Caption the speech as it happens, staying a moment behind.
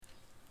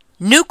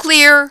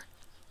Nuclear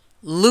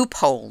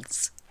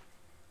loopholes.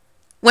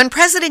 When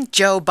President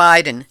Joe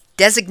Biden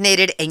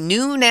designated a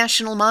new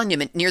national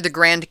monument near the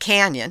Grand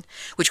Canyon,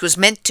 which was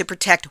meant to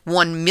protect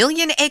 1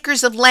 million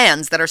acres of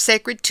lands that are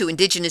sacred to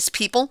indigenous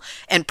people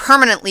and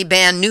permanently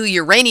ban new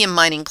uranium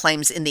mining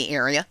claims in the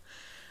area,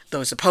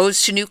 those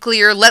opposed to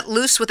nuclear let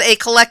loose with a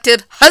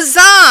collective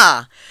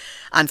huzzah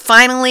on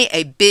finally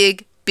a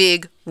big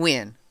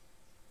win.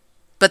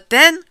 But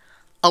then,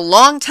 a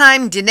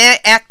longtime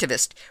Diné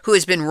activist who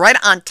has been right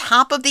on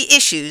top of the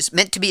issues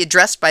meant to be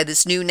addressed by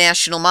this new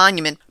national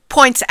monument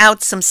points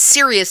out some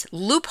serious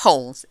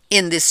loopholes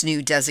in this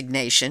new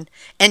designation,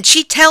 and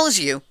she tells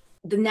you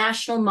the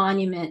national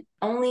monument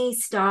only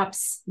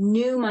stops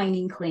new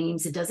mining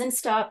claims. It doesn't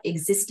stop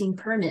existing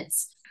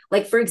permits.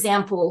 Like, for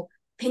example,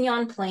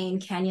 Pinyon Plain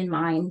Canyon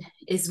Mine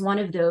is one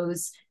of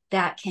those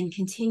that can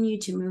continue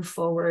to move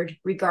forward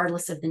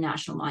regardless of the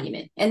national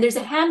monument. And there's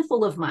a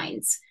handful of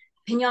mines.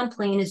 Pinyon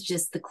Plain is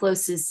just the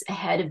closest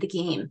ahead of the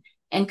game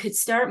and could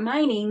start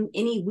mining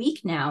any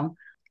week now.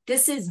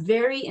 This is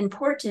very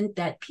important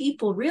that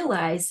people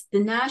realize the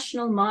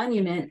national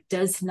monument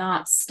does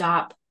not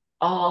stop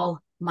all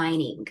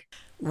mining.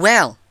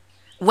 Well,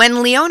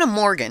 when Leona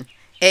Morgan,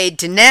 a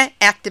Diné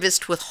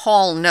activist with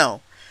Hall No,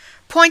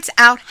 points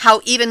out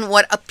how even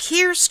what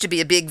appears to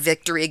be a big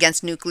victory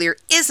against nuclear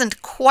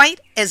isn't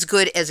quite as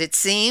good as it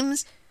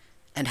seems,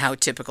 and how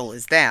typical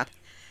is that,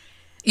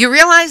 you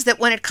realize that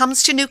when it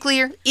comes to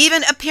nuclear,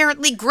 even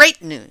apparently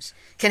great news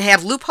can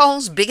have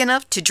loopholes big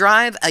enough to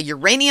drive a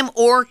uranium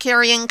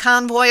ore-carrying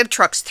convoy of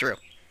trucks through.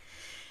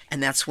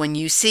 And that's when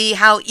you see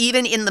how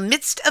even in the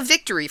midst of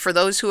victory for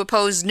those who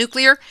oppose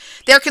nuclear,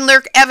 there can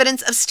lurk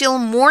evidence of still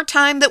more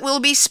time that we'll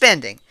be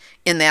spending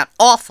in that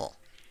awful,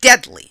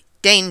 deadly,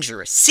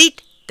 dangerous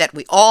seat that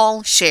we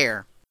all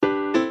share.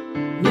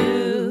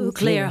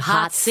 Nuclear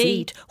hot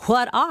seat,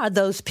 what are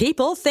those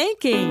people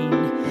thinking?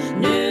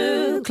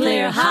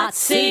 Nuclear hot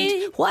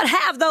seat, what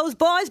have those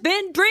boys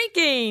been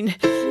drinking?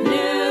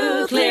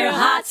 Nuclear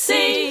hot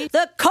seat,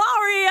 the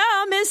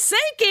corium is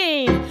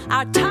sinking.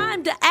 Our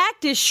time to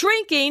act is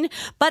shrinking,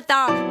 but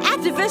our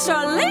activists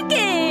are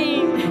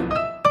linking.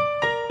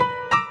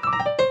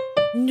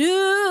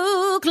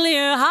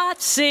 Nuclear hot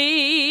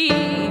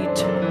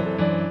seat,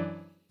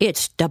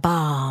 it's the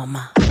bomb.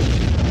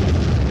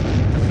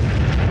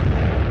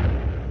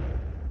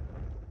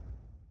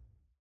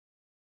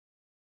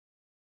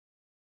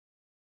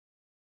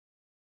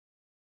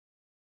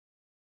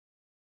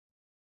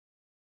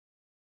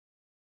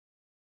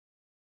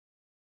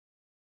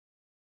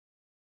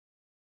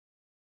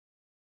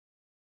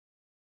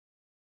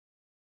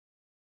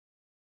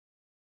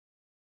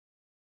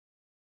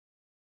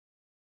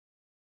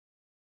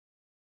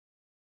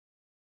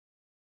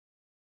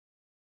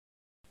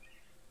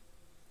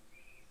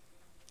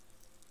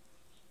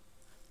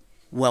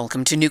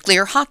 Welcome to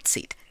Nuclear Hot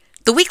Seat,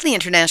 the weekly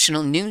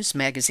international news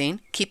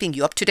magazine keeping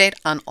you up to date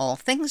on all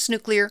things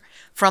nuclear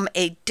from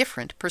a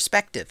different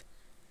perspective.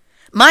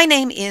 My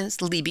name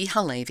is Libby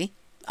Halevi.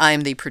 I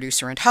am the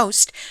producer and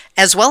host,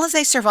 as well as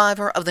a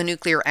survivor of the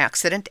nuclear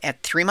accident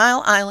at 3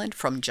 Mile Island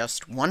from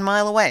just 1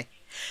 mile away.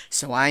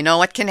 So I know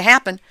what can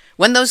happen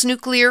when those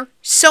nuclear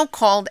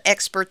so-called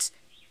experts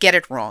get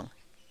it wrong.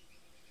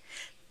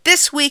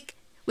 This week,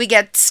 we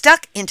get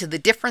stuck into the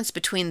difference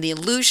between the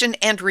illusion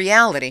and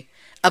reality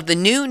of the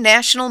new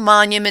national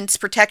monument's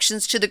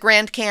protections to the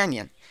Grand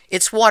Canyon,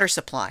 its water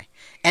supply,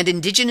 and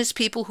indigenous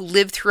people who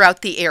live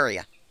throughout the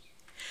area.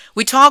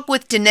 We talk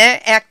with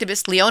Diné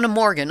activist Leona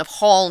Morgan of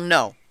Hall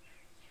No.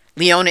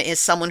 Leona is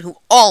someone who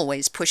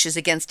always pushes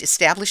against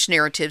established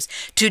narratives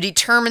to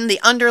determine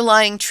the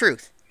underlying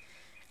truth.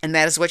 And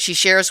that is what she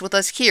shares with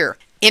us here,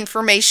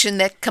 information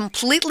that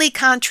completely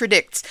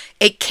contradicts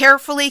a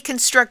carefully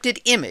constructed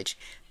image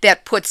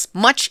that puts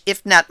much,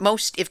 if not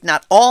most, if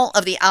not all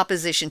of the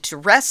opposition to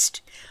rest,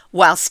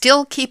 while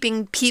still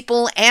keeping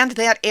people and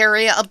that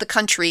area of the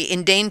country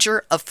in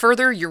danger of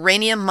further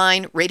uranium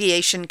mine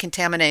radiation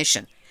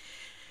contamination.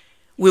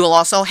 We will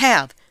also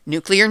have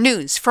nuclear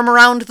news from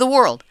around the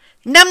world,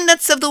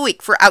 Numnutz of the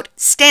week for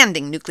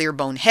outstanding nuclear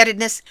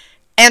boneheadedness,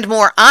 and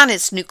more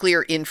honest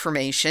nuclear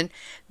information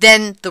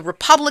than the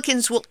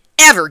Republicans will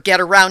ever get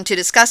around to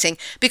discussing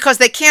because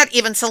they can't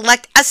even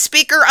select a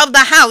Speaker of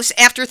the House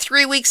after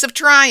 3 weeks of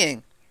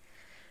trying.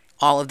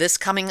 All of this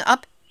coming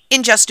up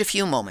in just a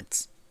few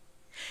moments.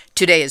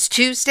 Today is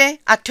Tuesday,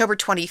 October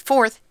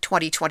 24th,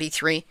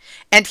 2023,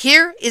 and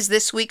here is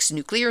this week's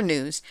nuclear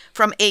news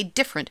from a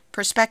different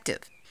perspective.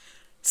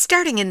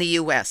 Starting in the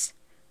U.S.,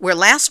 where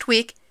last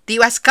week the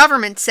U.S.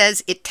 government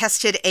says it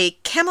tested a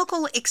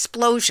chemical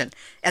explosion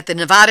at the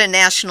Nevada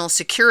National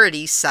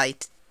Security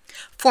Site,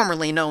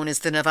 formerly known as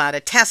the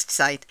Nevada Test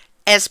Site,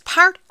 as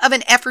part of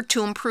an effort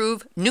to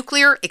improve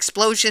nuclear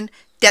explosion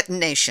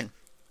detonation.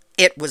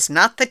 It was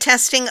not the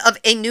testing of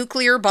a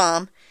nuclear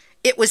bomb.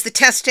 It was the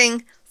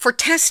testing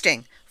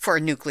for a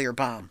nuclear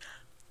bomb.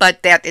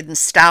 But that didn't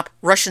stop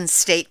Russian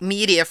state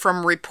media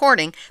from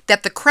reporting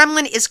that the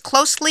Kremlin is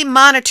closely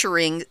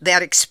monitoring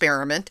that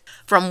experiment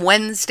from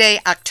Wednesday,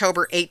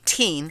 October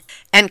 18,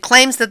 and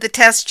claims that the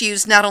test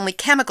used not only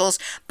chemicals,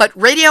 but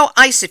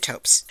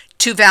radioisotopes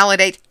to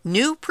validate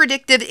new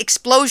predictive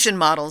explosion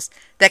models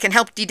that can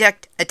help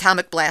detect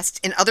atomic blasts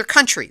in other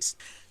countries.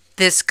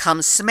 This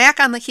comes smack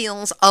on the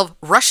heels of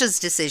Russia's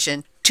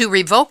decision to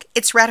revoke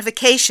its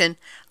ratification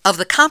of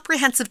the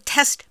Comprehensive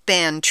Test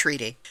Ban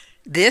Treaty.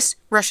 This,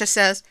 Russia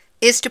says,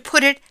 is to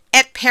put it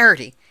at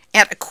parity,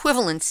 at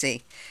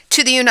equivalency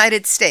to the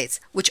United States,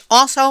 which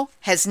also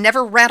has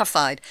never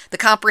ratified the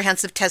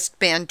Comprehensive Test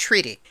Ban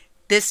Treaty.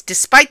 This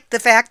despite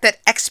the fact that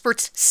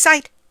experts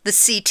cite the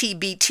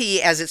CTBT,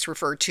 as it's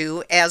referred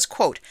to, as,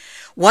 quote,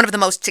 one of the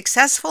most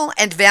successful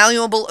and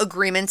valuable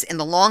agreements in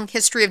the long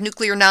history of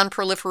nuclear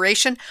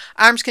nonproliferation,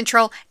 arms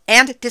control,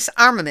 and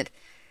disarmament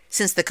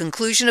since the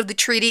conclusion of the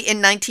treaty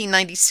in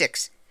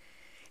 1996.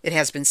 It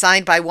has been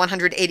signed by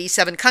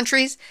 187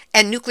 countries,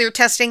 and nuclear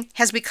testing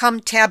has become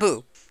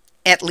taboo,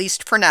 at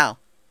least for now.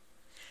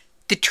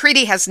 The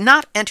treaty has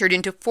not entered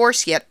into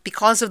force yet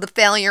because of the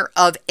failure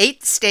of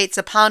 8 states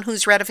upon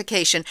whose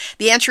ratification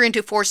the entry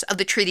into force of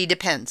the treaty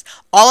depends,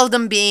 all of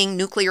them being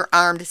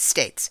nuclear-armed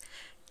states: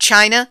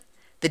 China,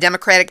 the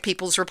Democratic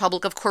People's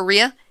Republic of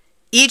Korea,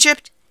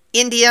 Egypt,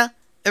 India,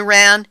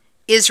 Iran,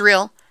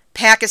 Israel,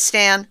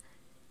 Pakistan,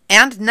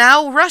 and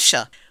now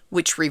Russia,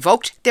 which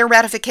revoked their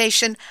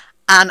ratification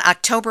on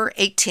October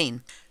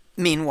 18.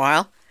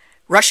 Meanwhile,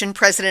 Russian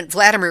President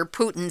Vladimir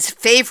Putin's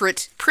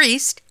favorite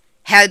priest,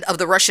 head of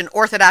the Russian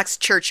Orthodox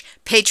Church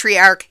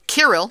Patriarch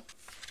Kirill,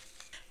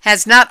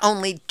 has not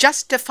only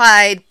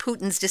justified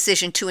Putin's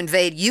decision to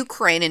invade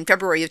Ukraine in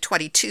February of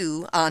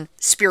 22 on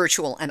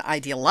spiritual and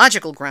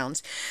ideological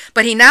grounds,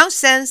 but he now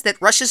says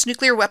that Russia's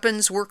nuclear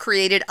weapons were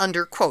created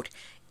under, quote,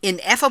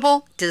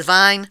 ineffable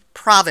divine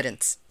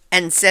providence,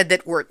 and said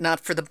that were it not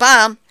for the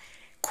bomb,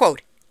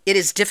 quote, it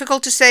is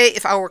difficult to say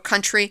if our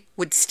country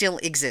would still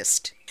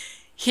exist.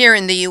 Here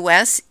in the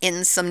U.S.,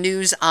 in some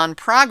news on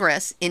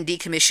progress in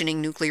decommissioning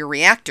nuclear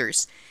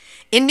reactors,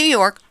 in New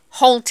York,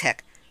 Holtec,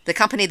 the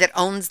company that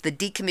owns the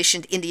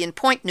decommissioned Indian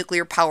Point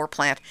nuclear power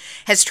plant,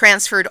 has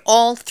transferred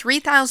all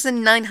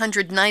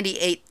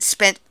 3,998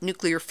 spent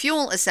nuclear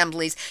fuel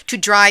assemblies to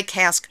dry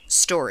cask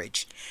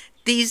storage.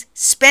 These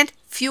spent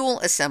fuel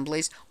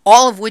assemblies,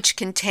 all of which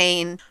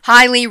contain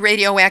highly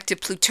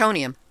radioactive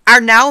plutonium, are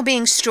now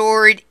being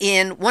stored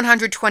in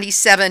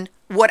 127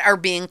 what are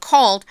being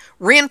called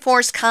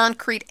reinforced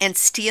concrete and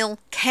steel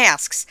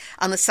casks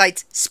on the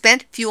site's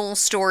spent fuel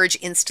storage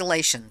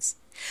installations.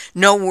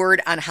 No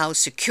word on how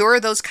secure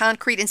those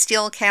concrete and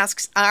steel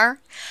casks are,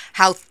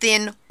 how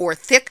thin or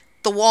thick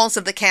the walls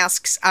of the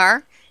casks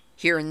are.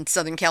 Here in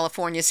Southern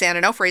California, San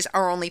Onofres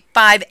are only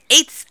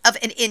 5/8 of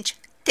an inch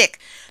thick,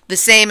 the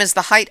same as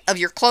the height of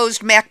your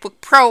closed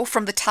MacBook Pro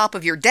from the top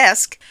of your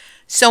desk.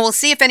 So we'll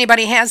see if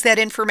anybody has that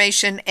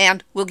information,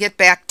 and we'll get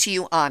back to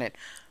you on it.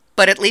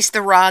 But at least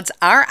the rods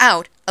are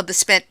out of the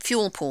spent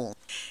fuel pool.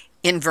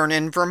 In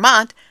Vernon,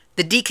 Vermont,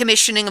 the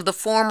decommissioning of the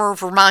former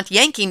Vermont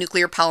Yankee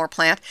nuclear power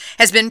plant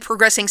has been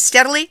progressing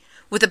steadily,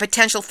 with a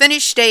potential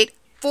finish date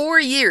 4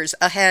 years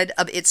ahead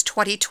of its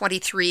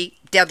 2023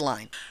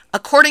 deadline.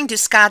 According to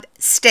Scott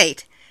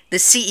State, the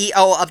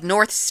CEO of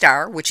North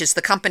Star, which is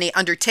the company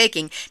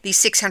undertaking the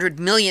 $600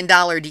 million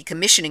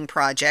decommissioning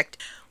project,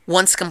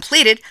 once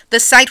completed, the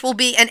site will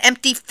be an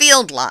empty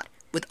field lot,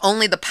 with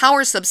only the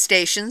power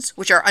substations,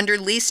 which are under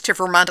lease to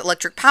Vermont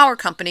Electric Power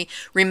Company,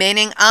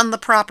 remaining on the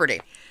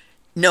property.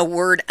 No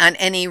word on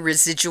any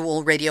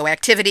residual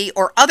radioactivity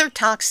or other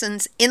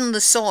toxins in the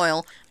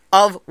soil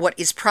of what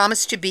is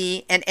promised to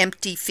be an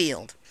empty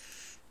field.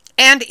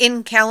 And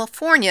in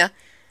California,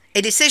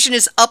 a decision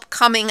is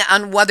upcoming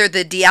on whether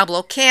the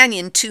Diablo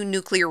Canyon 2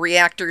 nuclear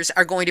reactors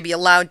are going to be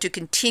allowed to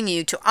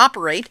continue to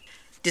operate,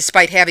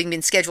 despite having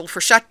been scheduled for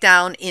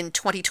shutdown in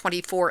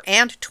 2024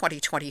 and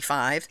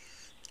 2025.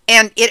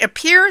 And it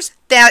appears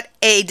that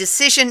a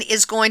decision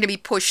is going to be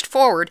pushed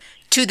forward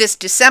to this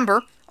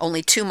December,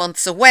 only 2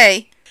 months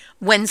away,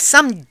 when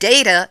some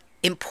data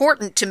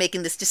important to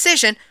making this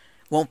decision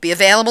won't be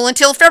available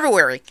until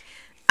February.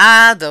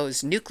 Ah,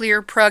 those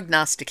nuclear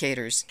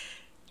prognosticators.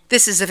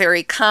 This is a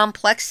very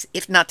complex,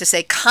 if not to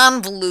say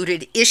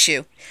convoluted,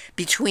 issue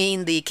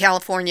between the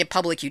California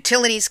Public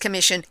Utilities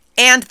Commission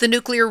and the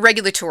Nuclear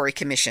Regulatory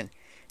Commission.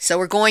 So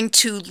we're going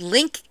to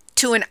link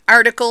to an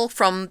article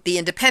from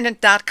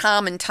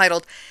theindependent.com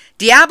entitled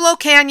Diablo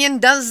Canyon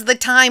Does the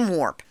Time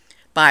Warp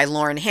by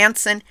Lauren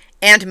Hansen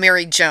and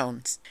Mary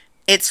Jones.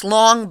 It's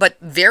long but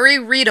very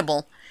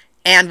readable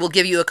and will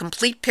give you a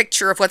complete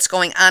picture of what's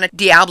going on at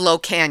Diablo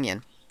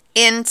Canyon.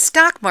 In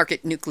stock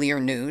market nuclear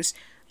news,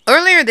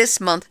 earlier this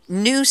month,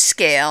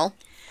 NuScale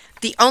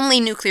the only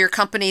nuclear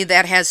company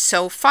that has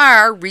so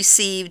far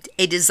received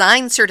a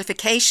design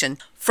certification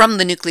from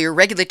the Nuclear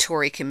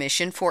Regulatory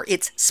Commission for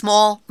its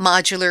small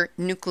modular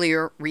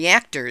nuclear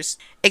reactors,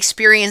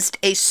 experienced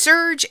a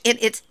surge in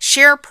its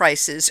share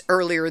prices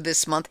earlier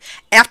this month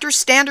after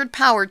Standard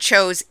Power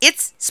chose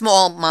its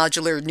small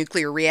modular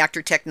nuclear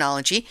reactor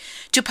technology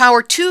to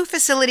power two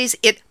facilities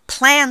it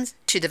plans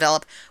to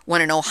develop,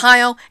 one in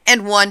Ohio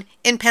and one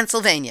in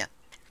Pennsylvania.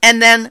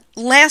 And then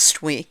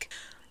last week,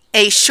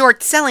 a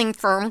short-selling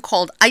firm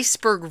called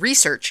Iceberg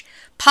Research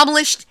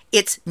published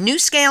its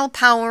NuScale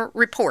Power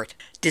report,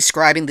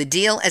 describing the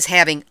deal as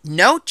having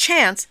no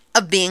chance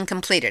of being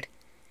completed.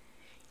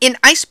 In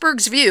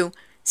Iceberg's view,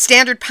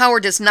 Standard Power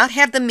does not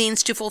have the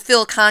means to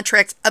fulfill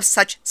contracts of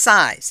such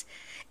size,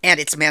 and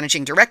its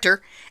managing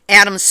director,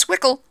 Adam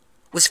Swickel,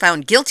 was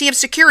found guilty of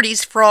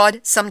securities fraud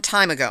some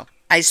time ago.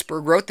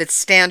 Iceberg wrote that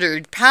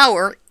Standard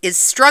Power is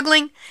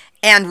struggling,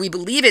 and we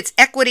believe its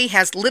equity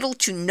has little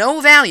to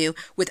no value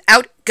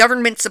without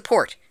government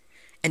support.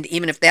 And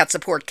even if that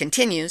support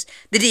continues,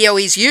 the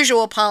DOE's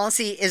usual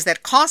policy is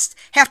that costs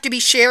have to be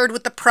shared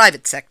with the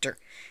private sector,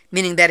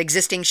 meaning that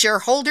existing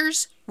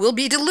shareholders will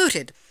be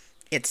diluted.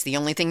 It's the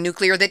only thing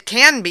nuclear that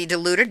can be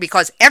diluted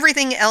because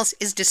everything else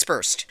is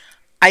dispersed.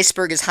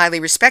 Iceberg is highly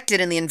respected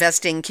in the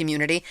investing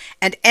community,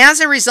 and as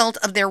a result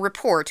of their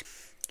report,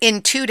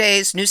 in 2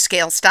 days,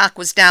 NuScale stock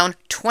was down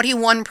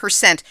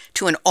 21%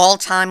 to an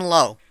all-time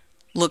low.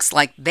 Looks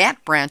like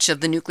that branch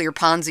of the nuclear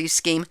Ponzi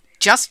scheme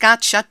just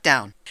got shut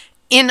down.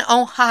 In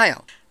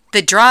Ohio,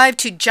 the drive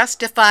to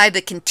justify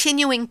the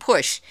continuing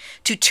push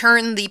to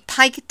turn the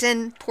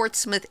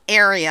Piketon-Portsmouth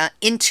area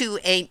into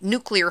a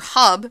nuclear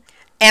hub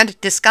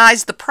and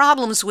disguise the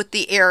problems with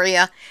the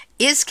area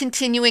is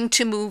continuing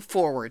to move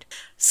forward.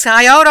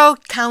 Scioto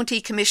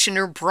County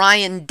Commissioner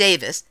Brian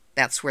Davis,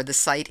 that's where the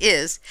site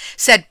is,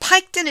 said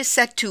Piketon is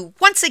set to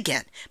once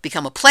again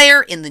become a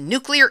player in the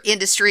nuclear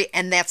industry,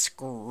 and that's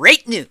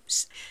great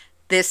news.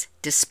 This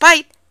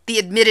despite the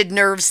admitted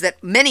nerves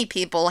that many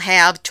people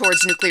have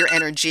towards nuclear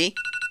energy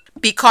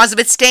because of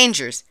its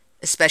dangers,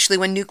 especially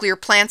when nuclear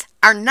plants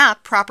are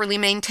not properly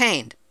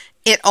maintained.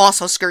 It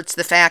also skirts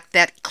the fact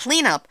that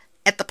cleanup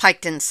at the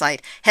Piketon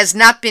site has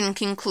not been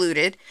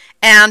concluded,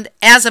 and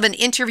as of an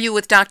interview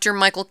with Dr.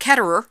 Michael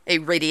Ketterer, a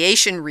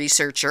radiation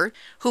researcher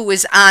who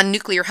was on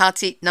Nuclear Hot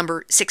Seat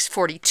number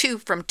 642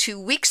 from 2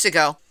 weeks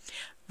ago,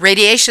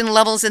 radiation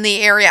levels in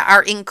the area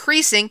are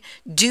increasing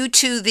due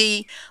to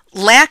the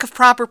lack of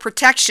proper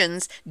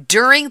protections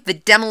during the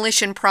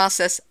demolition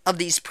process of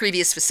these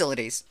previous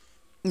facilities.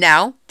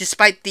 Now,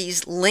 despite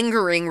these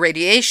lingering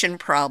radiation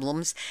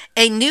problems,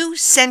 a new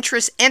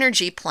Centrus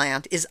Energy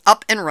plant is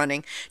up and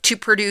running to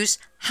produce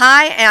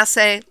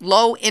high-assay,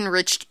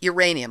 low-enriched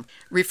uranium,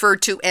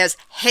 referred to as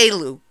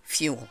HALEU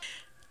fuel.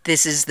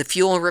 This is the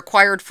fuel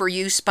required for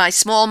use by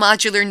small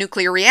modular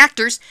nuclear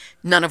reactors,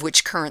 none of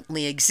which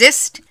currently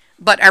exist,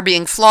 but are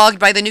being flogged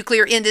by the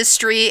nuclear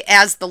industry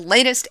as the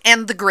latest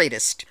and the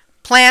greatest.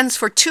 Plans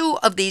for 2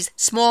 of these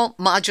small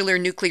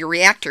modular nuclear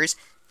reactors,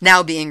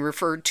 now being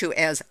referred to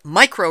as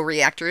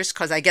microreactors,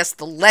 because I guess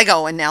the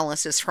Lego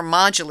analysis for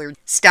modular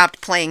stopped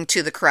playing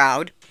to the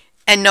crowd,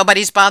 and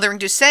nobody's bothering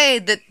to say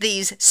that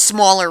these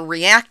smaller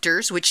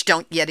reactors, which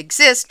don't yet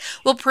exist,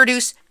 will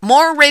produce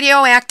more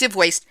radioactive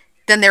waste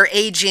than their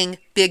aging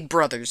big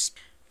brothers.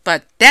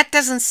 But that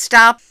doesn't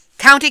stop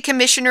County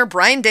Commissioner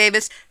Brian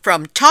Davis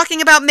from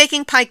talking about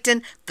making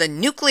Piketon the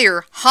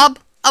nuclear hub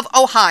of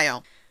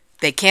Ohio.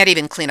 They can't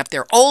even clean up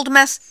their old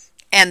mess,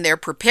 and they're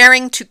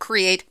preparing to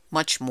create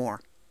much more.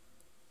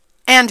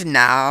 And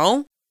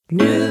now,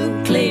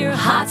 Nuclear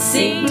hot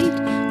seat,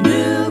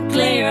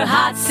 nuclear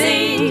hot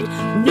seat,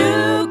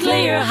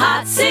 nuclear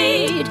hot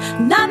seat,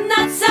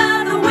 Numnutz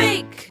of the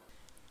week.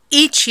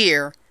 Each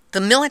year,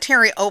 the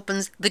military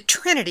opens the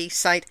Trinity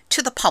site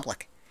to the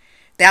public.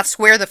 That's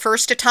where the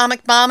first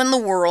atomic bomb in the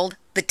world,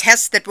 the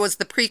test that was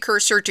the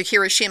precursor to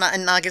Hiroshima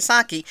and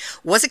Nagasaki,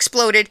 was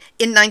exploded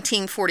in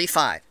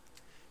 1945.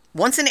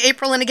 Once in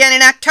April and again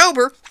in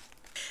October,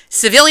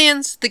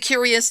 civilians, the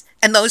curious,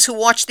 and those who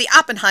watch the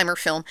Oppenheimer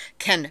film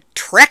can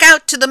trek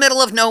out to the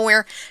middle of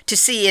nowhere to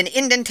see an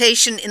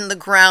indentation in the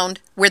ground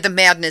where the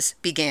madness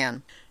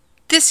began.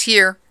 This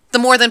year, the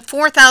more than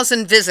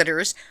 4,000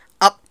 visitors,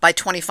 up by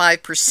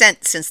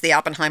 25% since the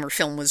Oppenheimer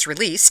film was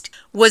released,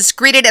 was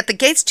greeted at the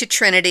gates to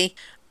Trinity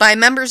by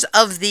members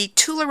of the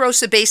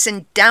Tularosa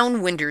Basin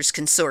Downwinders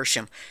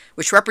Consortium,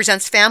 which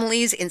represents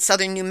families in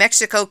southern New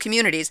Mexico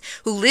communities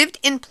who lived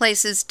in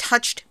places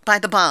touched by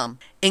the bomb,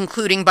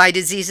 including by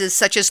diseases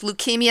such as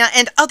leukemia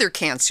and other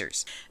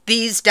cancers.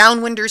 These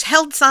downwinders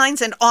held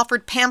signs and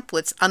offered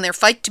pamphlets on their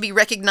fight to be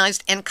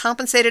recognized and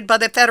compensated by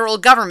the federal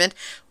government,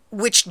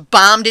 which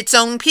bombed its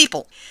own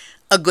people.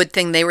 A good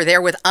thing they were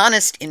there with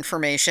honest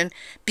information,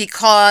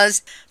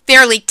 because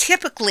fairly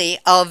typically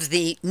of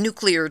the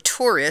nuclear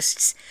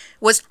tourists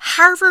was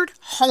Harvard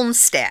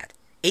Homestad,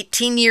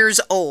 18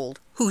 years old,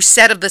 who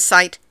said of the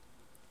site,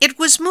 "It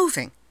was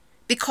moving,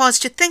 because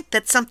to think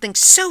that something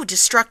so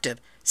destructive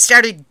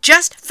started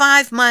just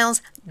 5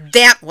 miles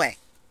that way."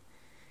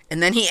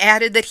 And then he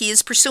added that he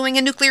is pursuing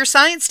a nuclear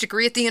science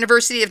degree at the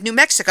University of New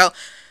Mexico,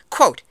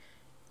 quote,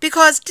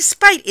 because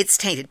despite its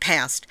tainted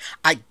past,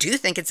 I do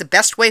think it's the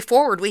best way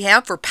forward we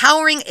have for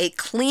powering a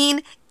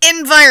clean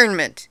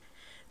environment.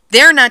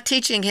 They're not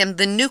teaching him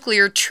the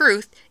nuclear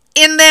truth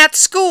in that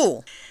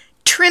school.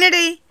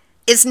 Trinity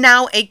is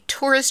now a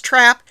tourist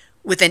trap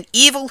with an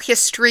evil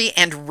history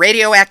and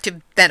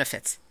radioactive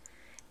benefits.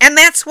 And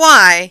that's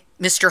why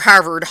Mr.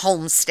 Harvard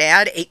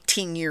Homestead,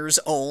 18 years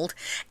old,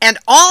 and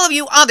all of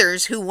you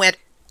others who went,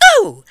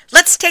 "Ooh,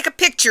 let's take a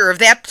picture of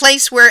that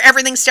place where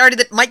everything started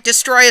that might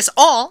destroy us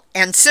all,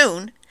 and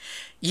soon,"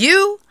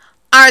 you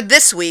are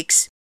this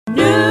week's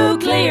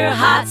Nuclear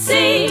Hot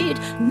Seat,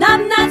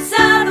 Numnutz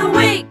of the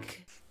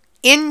Week.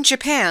 In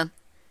Japan,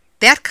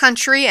 that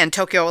country and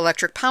Tokyo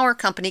Electric Power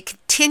Company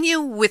continue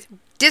with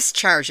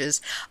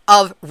discharges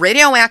of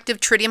radioactive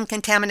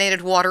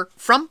tritium-contaminated water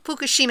from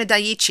Fukushima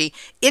Daiichi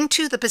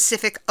into the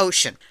Pacific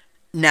Ocean.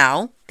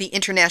 Now, the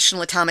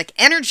International Atomic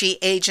Energy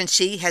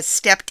Agency has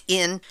stepped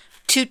in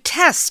to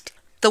test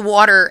the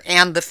water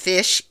and the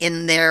fish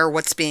in their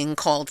what's being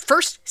called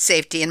first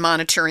safety and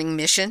monitoring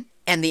mission,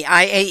 and the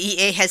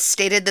IAEA has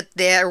stated that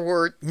there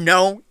were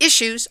no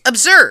issues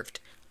observed.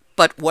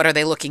 But what are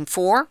they looking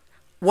for?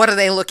 What are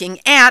they looking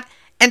at?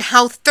 And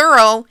how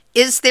thorough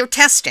is their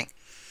testing?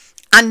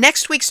 On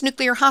next week's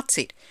Nuclear Hot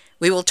Seat,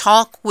 we will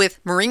talk with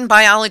marine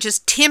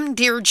biologist Tim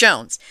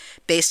Deere-Jones,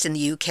 based in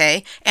the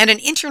UK, and an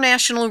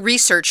international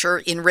researcher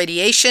in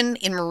radiation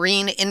in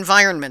marine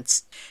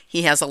environments.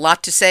 He has a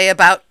lot to say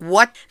about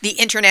what the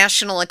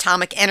International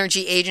Atomic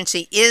Energy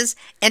Agency is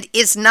and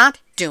is not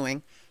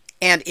doing,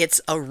 and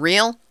it's a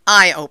real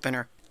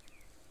eye-opener.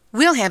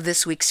 We'll have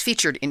this week's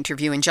featured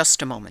interview in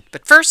just a moment,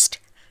 but first,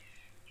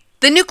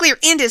 the nuclear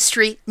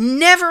industry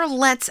never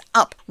lets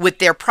up with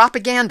their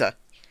propaganda,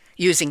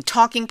 using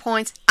talking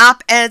points,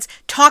 op-eds,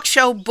 talk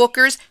show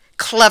bookers,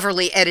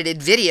 cleverly edited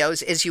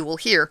videos, as you will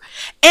hear,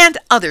 and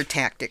other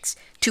tactics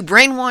to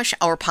brainwash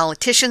our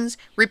politicians,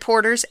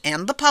 reporters,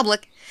 and the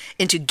public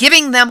into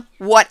giving them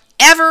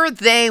whatever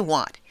they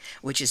want,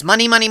 which is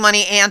money, money,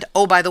 money, and,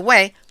 oh, by the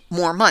way,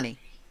 more money.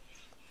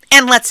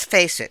 And let's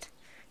face it,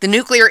 the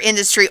nuclear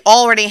industry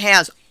already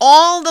has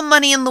all the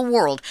money in the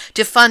world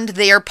to fund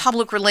their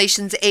public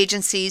relations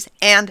agencies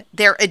and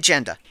their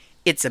agenda.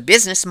 It's a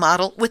business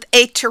model with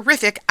a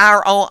terrific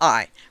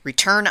ROI,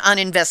 return on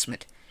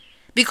investment.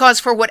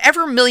 Because for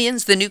whatever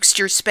millions the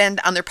nukesters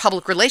spend on their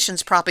public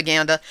relations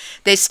propaganda,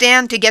 they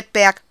stand to get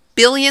back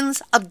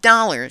billions of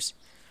dollars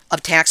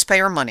of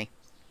taxpayer money.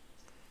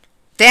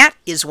 That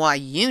is why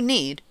you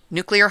need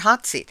Nuclear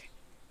Hot Seat.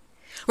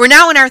 We're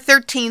now in our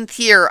 13th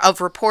year of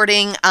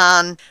reporting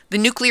on the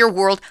nuclear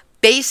world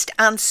based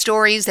on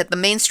stories that the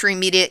mainstream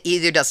media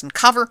either doesn't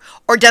cover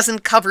or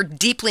doesn't cover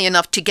deeply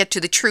enough to get to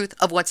the truth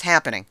of what's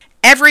happening.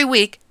 Every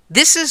week,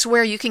 this is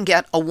where you can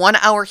get a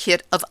 1-hour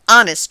hit of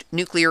honest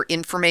nuclear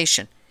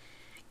information.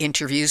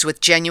 Interviews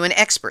with genuine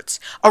experts,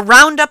 a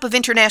roundup of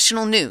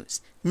international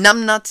news,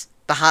 Numnutz,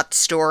 the hot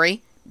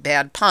story,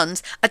 bad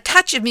puns, a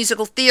touch of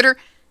musical theater.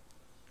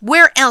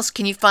 Where else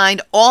can you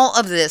find all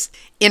of this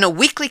in a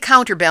weekly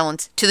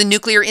counterbalance to the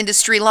nuclear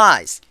industry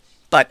lies?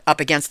 But up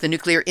against the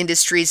nuclear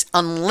industry's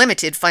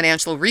unlimited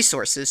financial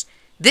resources,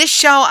 this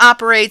show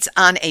operates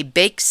on a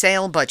bake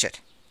sale budget.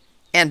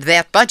 And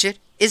that budget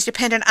is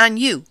dependent on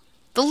you,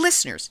 the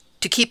listeners,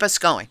 to keep us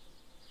going.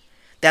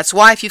 That's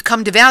why if you've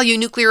come to value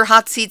Nuclear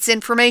Hot Seat's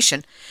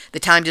information, the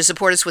time to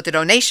support us with a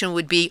donation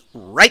would be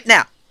right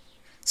now.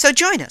 So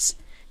join us.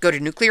 Go to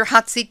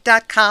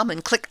nuclearhotseat.com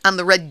and click on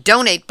the red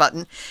donate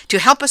button to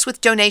help us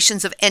with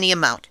donations of any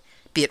amount,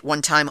 be it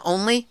one time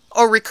only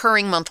or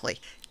recurring monthly.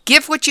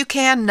 Give what you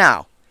can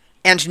now,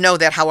 and know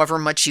that however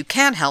much you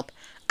can help,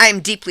 I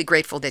am deeply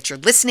grateful that you're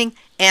listening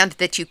and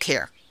that you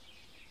care.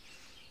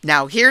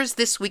 Now here's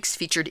this week's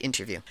featured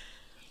interview.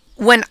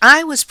 When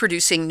I was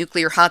producing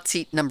Nuclear Hot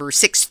Seat number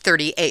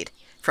 638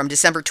 from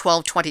December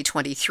 12,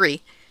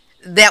 2023,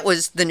 that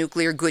was the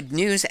Nuclear Good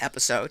News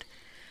episode,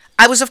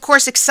 I was of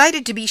course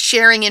excited to be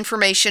sharing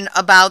information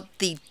about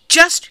the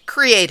just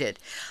created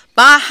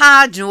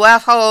Baja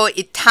Nuevo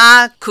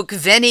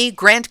Itacukveni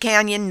Grand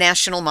Canyon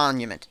National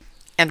Monument.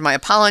 And my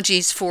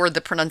apologies for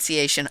the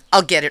pronunciation.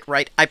 I'll get it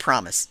right, I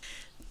promise.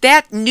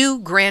 That new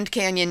Grand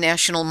Canyon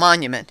National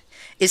Monument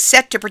is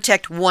set to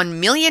protect 1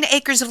 million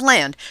acres of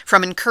land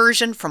from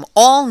incursion from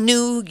all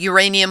new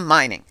uranium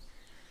mining.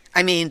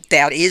 I mean,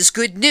 that is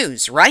good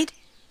news, right?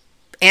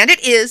 And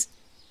it is,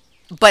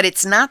 but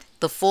it's not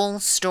the full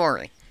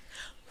story.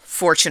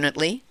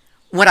 Fortunately,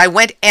 when I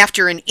went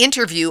after an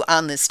interview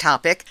on this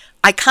topic,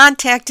 I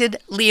contacted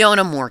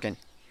Leona Morgan.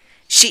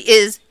 She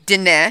is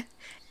Diné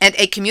and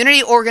a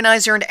community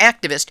organizer and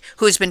activist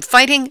who has been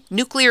fighting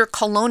nuclear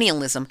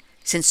colonialism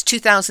since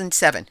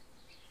 2007.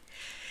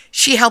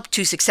 She helped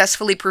to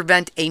successfully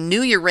prevent a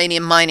new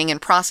uranium mining and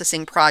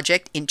processing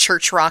project in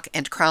Church Rock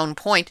and Crown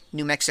Point,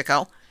 New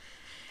Mexico.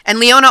 And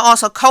Leona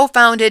also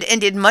co-founded and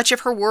did much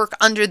of her work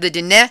under the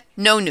Diné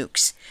No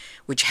Nukes,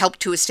 which helped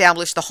to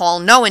establish the Hall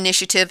No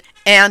Initiative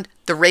and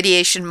the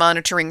Radiation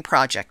Monitoring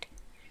Project.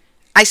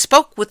 I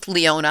spoke with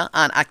Leona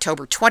on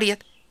October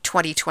 20th,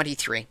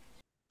 2023.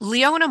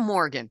 Leona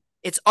Morgan,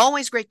 it's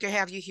always great to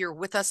have you here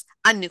with us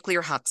on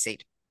Nuclear Hot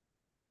Seat.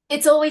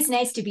 It's always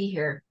nice to be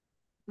here.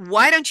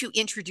 Why don't you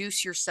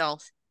introduce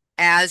yourself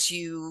as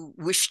you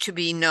wish to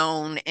be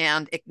known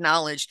and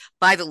acknowledged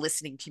by the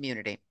listening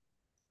community?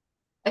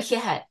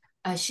 Hi,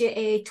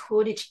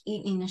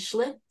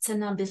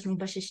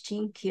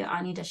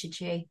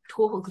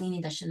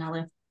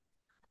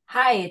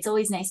 it's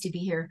always nice to be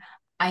here.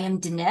 I am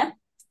Dene.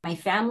 My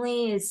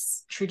family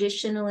is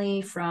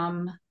traditionally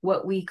from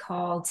what we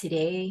call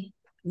today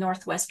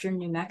northwestern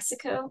New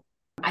Mexico.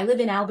 I live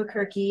in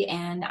Albuquerque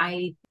and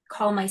I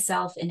call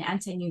myself an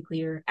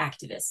anti-nuclear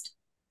activist.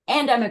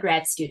 And I'm a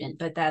grad student,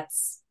 but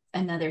that's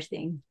another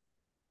thing.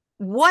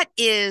 What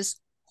is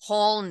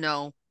Hall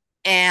No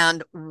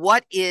and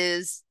what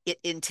is it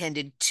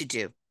intended to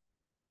do?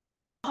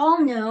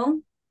 Hall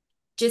No,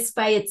 just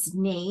by its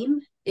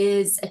name,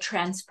 is a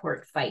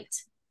transport fight.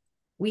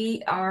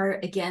 We are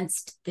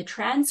against the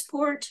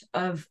transport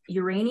of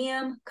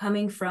uranium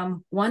coming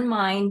from one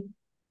mine,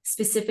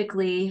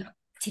 specifically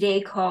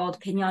today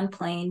called Pinyon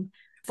Plain,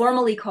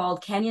 formerly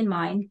called Canyon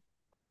Mine.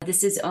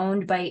 This is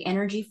owned by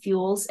Energy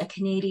Fuels, a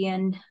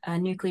Canadian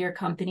nuclear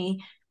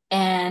company,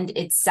 and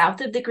it's south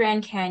of the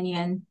Grand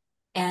Canyon.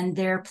 And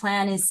their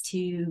plan is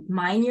to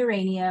mine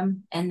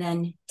uranium and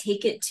then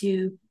take it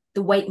to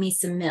the White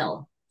Mesa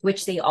Mill,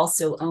 which they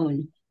also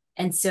own.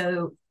 And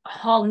so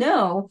Hall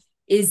No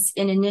is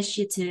an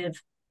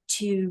initiative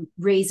to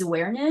raise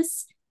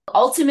awareness,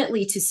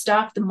 ultimately to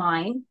stop the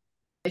mine.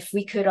 If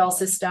we could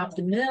also stop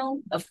the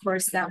mill, of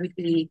course, that would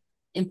be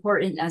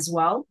important as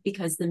well,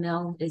 because the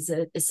mill is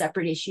a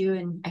separate issue,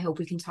 and I hope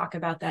we can talk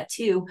about that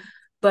too.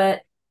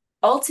 But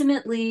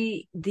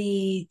ultimately,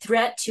 the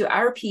threat to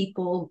our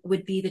people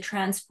would be the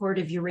transport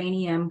of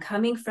uranium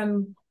coming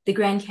from the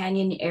Grand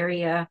Canyon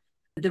area.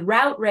 The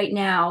route right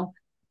now,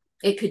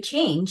 it could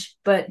change,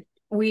 but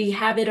we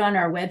have it on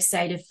our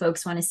website if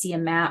folks want to see a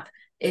map.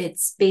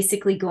 It's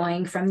basically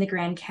going from the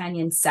Grand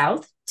Canyon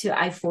south to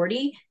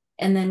I-40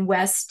 and then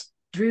west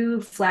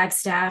through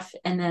Flagstaff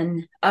and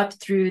then up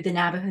through the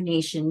Navajo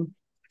Nation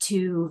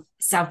to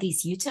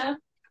southeast Utah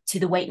to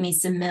the White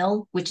Mesa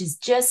Mill, which is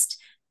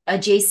just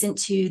adjacent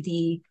to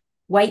the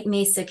White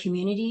Mesa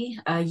community,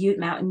 Ute,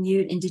 Mountain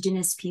Ute,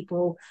 indigenous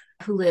people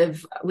who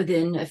live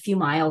within a few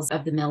miles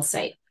of the mill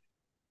site.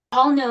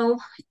 Hall No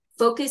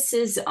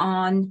focuses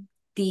on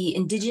the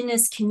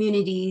indigenous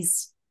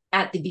communities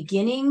at the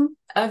beginning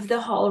of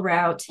the Hall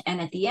route and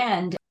at the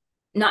end,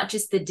 not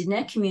just the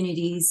Dene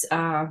communities.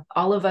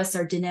 All of us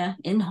are Dene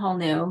in Hall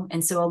No,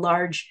 and so a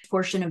large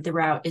portion of the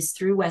route is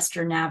through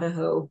Western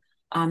Navajo.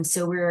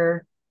 So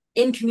we're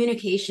in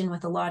communication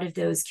with a lot of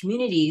those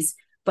communities,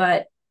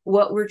 but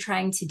what we're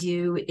trying to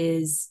do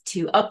is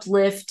to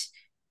uplift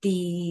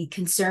the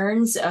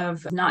concerns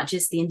of not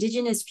just the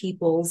indigenous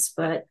peoples,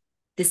 but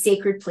the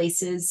sacred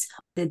places,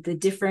 the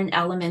different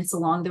elements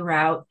along the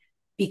route,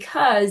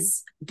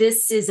 because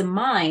this is a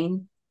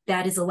mine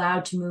that is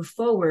allowed to move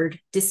forward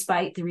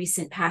despite the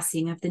recent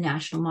passing of the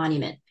national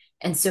monument.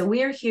 And so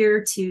we're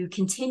here to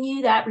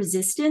continue that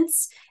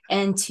resistance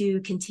and to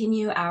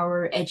continue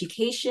our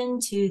education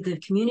to the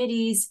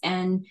communities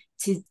and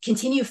to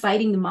continue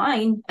fighting the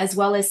mine, as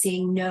well as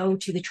saying no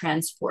to the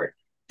transport.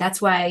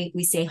 That's why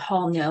we say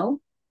Hall No.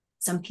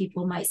 Some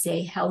people might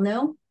say hell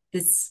no.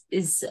 This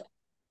is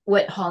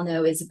what Hall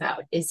No is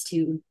about, is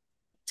to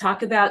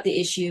talk about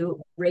the issue,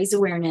 raise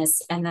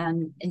awareness, and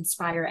then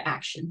inspire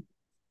action.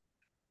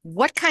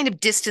 What kind of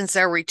distance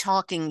are we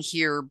talking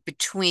here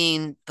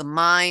between the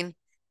mine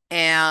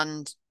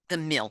and the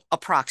mill,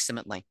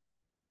 approximately?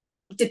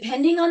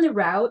 Depending on the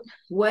route,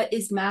 what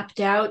is mapped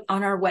out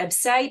on our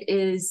website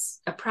is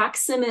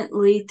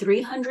approximately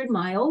 300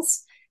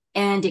 miles,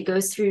 and it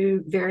goes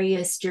through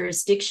various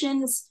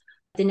jurisdictions.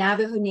 The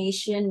Navajo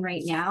Nation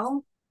right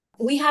now,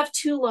 we have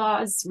two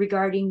laws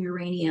regarding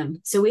uranium.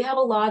 So we have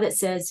a law that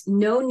says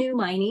no new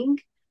mining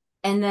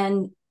and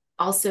then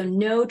also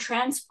no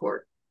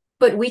transport.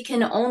 But we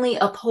can only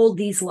uphold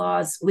these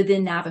laws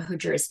within Navajo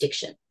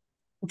jurisdiction.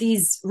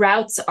 These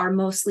routes are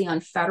mostly on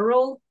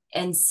federal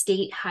and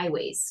state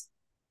highways.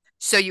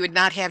 So you would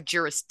not have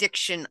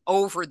jurisdiction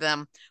over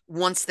them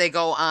once they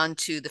go on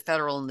to the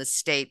federal and the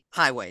state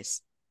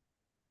highways?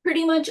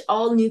 Pretty much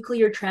all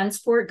nuclear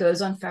transport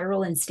goes on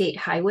federal and state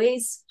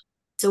highways.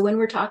 So when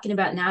we're talking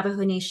about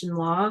Navajo Nation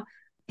law,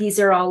 these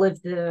are all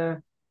of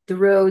the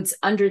roads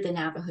under the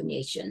Navajo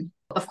Nation.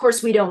 Of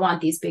course, we don't want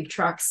these big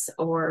trucks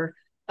or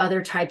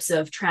other types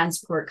of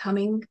transport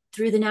coming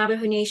through the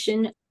Navajo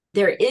Nation.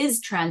 There is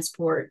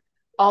transport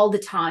all the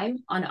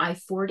time on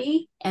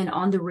I-40 and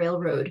on the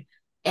railroad.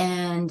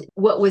 And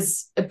what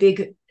was a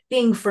big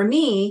thing for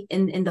me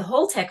in the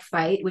Holtec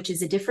fight, which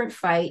is a different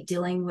fight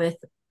dealing with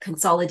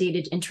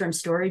consolidated interim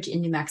storage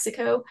in New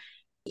Mexico,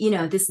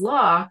 this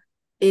law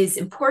is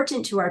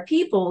important to our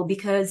people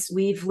because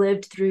we've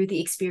lived through the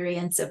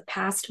experience of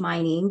past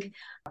mining,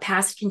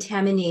 past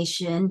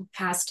contamination,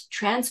 past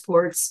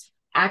transports,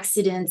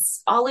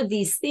 accidents, all of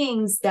these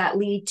things that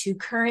lead to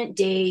current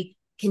day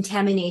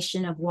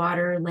contamination of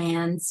water,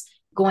 lands,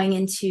 going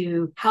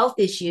into health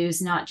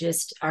issues, not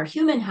just our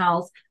human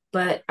health,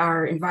 but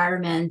our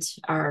environment,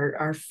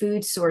 our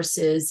food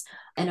sources,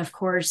 and of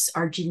course,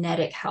 our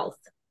genetic health.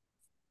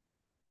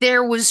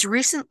 There was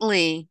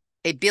recently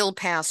a bill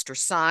passed or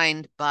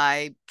signed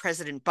by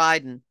President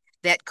Biden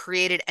that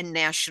created a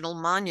national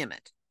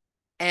monument.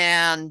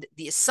 And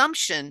the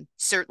assumption,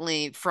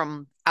 certainly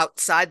from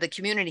outside the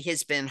community,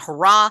 has been,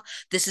 hurrah,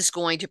 this is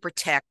going to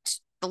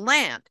protect the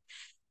land.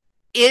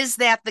 Is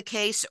that the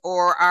case,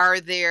 or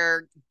are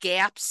there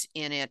gaps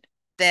in it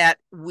that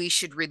we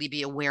should really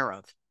be aware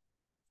of?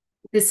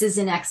 This is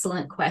an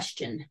excellent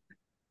question.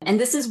 And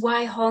this is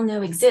why Hall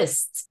No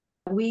exists.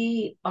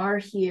 We are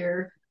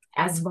here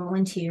as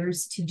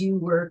volunteers to do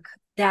work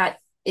that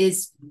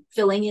is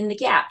filling in the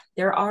gap.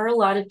 There are a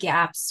lot of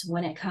gaps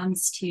when it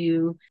comes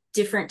to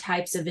different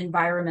types of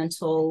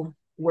environmental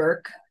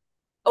work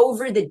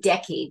over the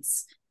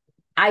decades.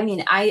 I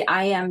mean, I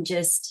am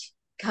just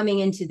coming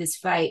into this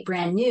fight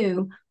brand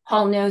new.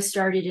 Hall No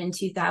started in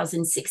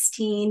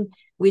 2016.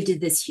 We did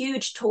this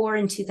huge tour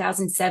in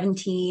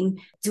 2017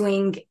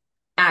 doing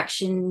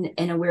action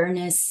and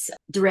awareness,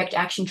 direct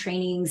action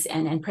trainings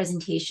and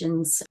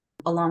presentations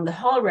along the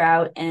Hall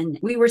route. And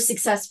we were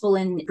successful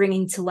in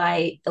bringing to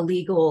light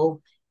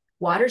illegal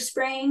water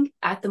spraying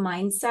at the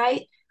mine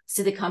site.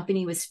 So the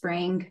company was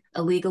spraying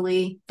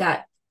illegally.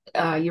 That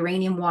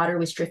uranium water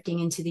was drifting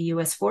into the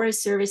U.S.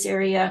 Forest Service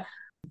area.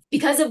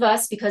 Because of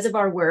us, because of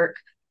our work,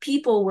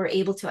 people were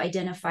able to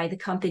identify the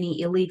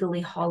company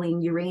illegally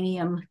hauling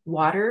uranium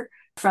water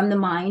from the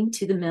mine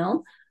to the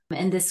mill.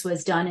 And this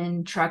was done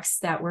in trucks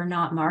that were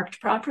not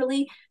marked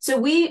properly. So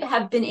we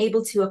have been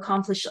able to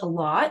accomplish a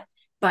lot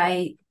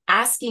by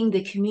asking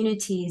the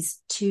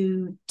communities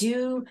to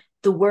do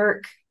the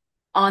work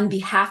on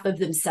behalf of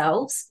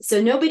themselves.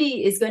 So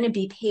nobody is going to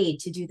be paid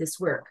to do this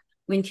work.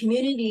 When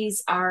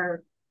communities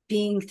are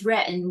being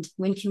threatened,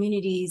 when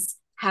communities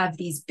have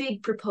these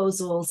big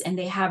proposals and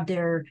they have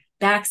their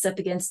backs up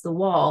against the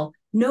wall,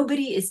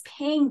 nobody is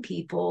paying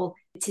people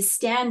to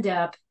stand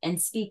up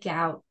and speak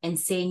out and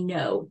say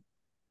no.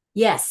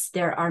 Yes,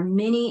 there are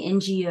many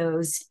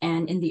NGOs,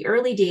 and in the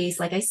early days,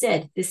 like I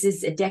said, this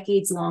is a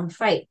decades-long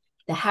fight.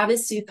 The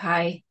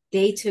Havasupai,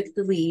 they took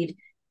the lead,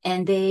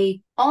 and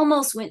they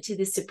almost went to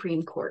the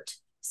Supreme Court.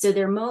 So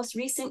their most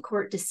recent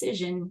court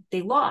decision,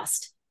 they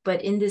lost.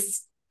 But in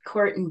this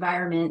court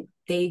environment,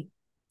 they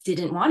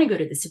didn't want to go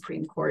to the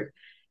Supreme Court.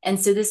 And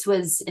so this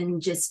was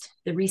in just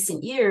the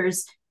recent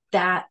years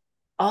that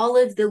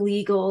all of the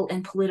legal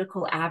and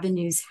political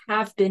avenues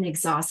have been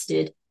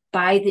exhausted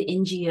by the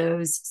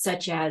NGOs,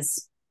 such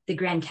as the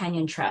Grand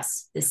Canyon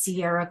Trust, the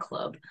Sierra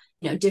Club,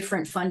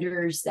 different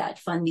funders that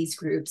fund these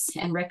groups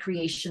and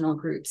recreational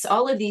groups,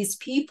 all of these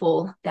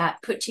people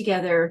that put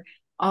together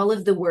all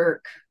of the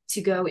work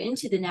to go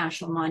into the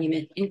National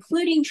Monument,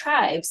 including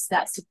tribes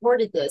that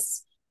supported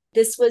this.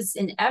 This was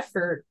an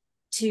effort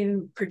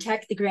to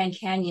protect the Grand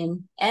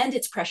Canyon and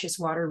its precious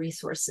water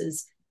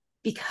resources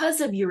because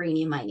of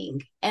uranium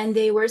mining, and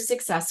they were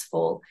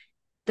successful.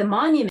 The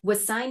monument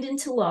was signed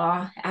into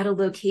law at a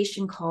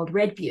location called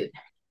Red Butte.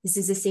 This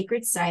is a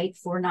sacred site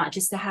for not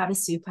just the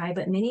Havasupai,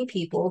 but many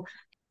people.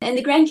 And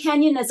the Grand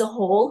Canyon as a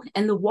whole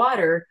and the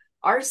water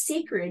are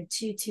sacred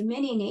to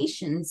many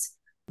nations,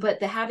 but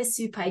the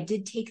Havasupai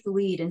did take the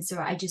lead. And so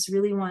I just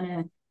really want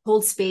to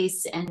hold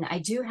space. And I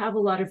do have a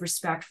lot of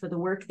respect for the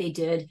work they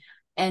did.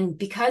 And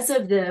because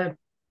of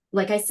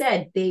like I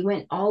said, they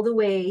went all the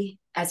way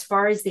as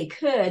far as they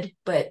could,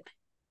 but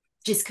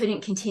just couldn't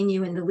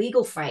continue in the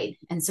legal fight.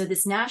 And so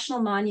this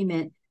national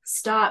monument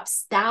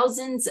stops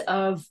thousands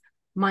of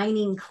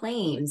mining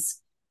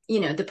claims.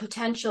 The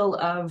potential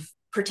of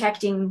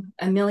protecting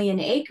 1 million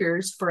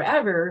acres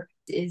forever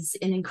is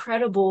an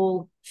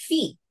incredible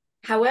feat.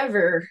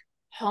 However,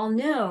 Hall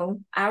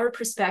No, our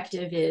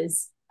perspective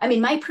is,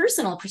 my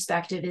personal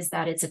perspective is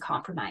that it's a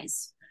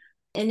compromise.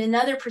 In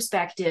another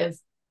perspective,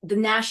 the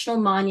national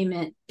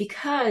monument,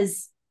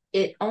 because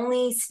it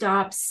only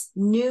stops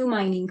new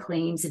mining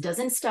claims, it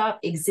doesn't stop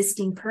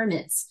existing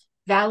permits,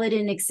 valid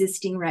and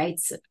existing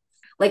rights.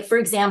 Like, for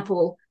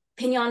example,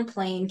 Pinyon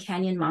Plain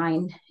Canyon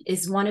Mine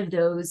is one of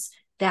those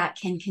that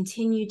can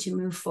continue to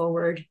move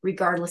forward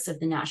regardless of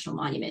the national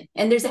monument.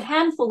 And there's a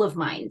handful of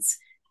mines.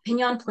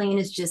 Pinyon Plain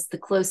is just the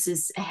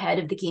closest ahead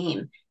of the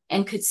game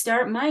and could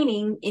start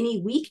mining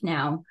any week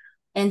now.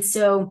 And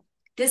so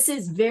this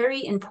is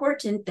very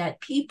important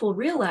that people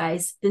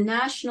realize the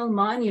national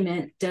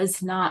monument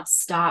does not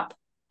stop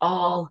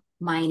all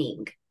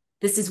mining.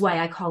 This is why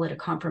I call it a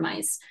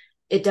compromise.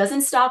 It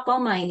doesn't stop all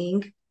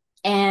mining.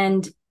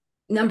 And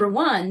number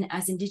one,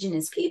 as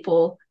Indigenous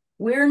people,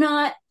 we're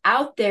not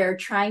out there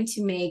trying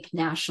to make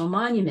national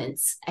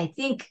monuments. I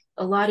think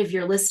a lot of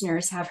your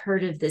listeners have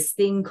heard of this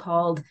thing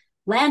called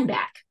land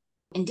back.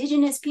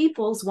 Indigenous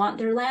peoples want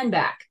their land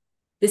back.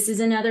 This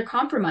is another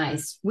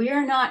compromise. We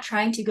are not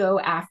trying to go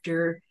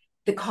after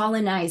the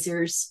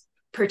colonizers'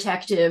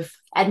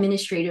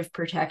 administrative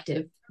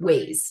protective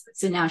ways.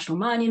 So national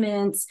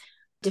monuments,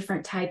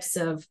 different types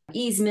of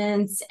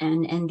easements,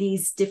 and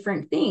these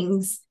different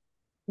things.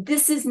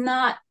 This is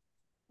not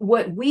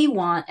what we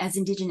want as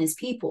Indigenous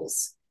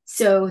peoples.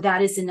 So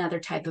that is another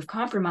type of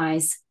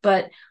compromise.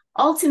 But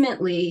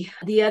ultimately,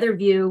 the other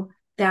view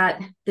that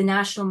the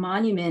national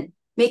monument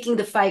making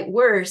the fight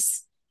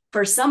worse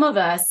for some of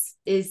us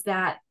is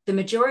that the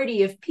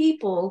majority of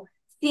people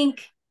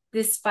think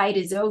this fight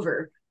is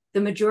over. The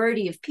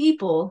majority of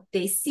people,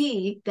 they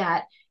see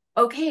that,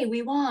 okay,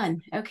 we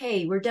won.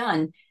 Okay, we're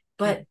done.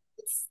 But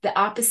it's the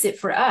opposite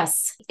for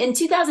us. In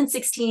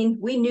 2016,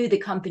 we knew the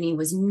company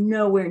was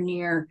nowhere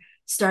near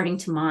starting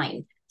to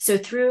mine. So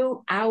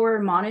through our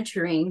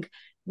monitoring,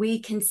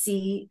 we can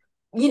see,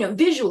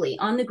 visually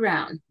on the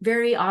ground,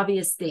 very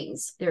obvious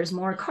things. There's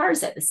more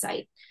cars at the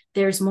site.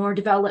 There's more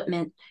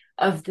development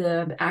of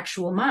the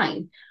actual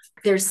mine.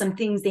 There's some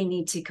things they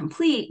need to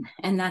complete,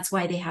 and that's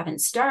why they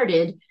haven't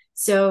started.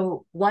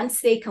 So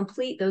once they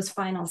complete those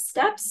final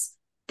steps,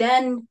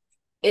 then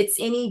it's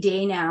any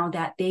day now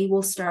that they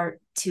will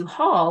start to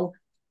haul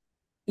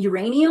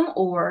uranium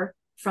ore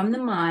from the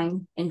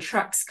mine in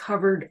trucks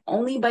covered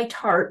only by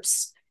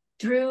tarps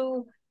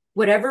through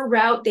whatever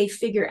route they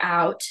figure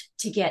out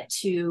to get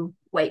to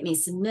White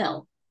Mesa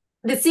Mill.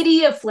 The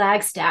city of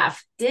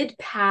Flagstaff did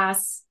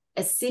pass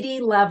a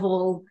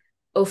city-level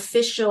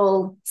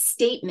official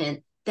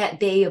statement that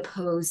they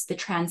oppose the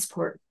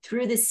transport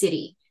through the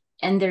city.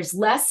 And there's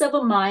less of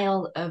a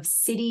mile of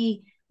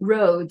city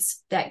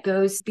roads that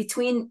goes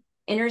between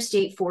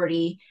Interstate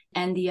 40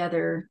 and the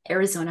other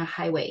Arizona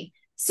highway.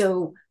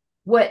 So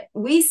what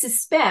we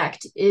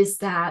suspect is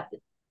that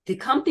the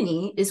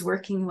company is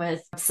working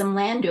with some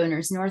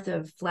landowners north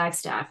of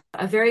Flagstaff,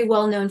 a very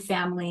well-known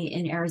family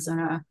in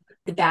Arizona,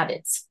 the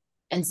Babbitts.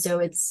 And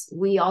so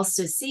we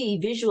also see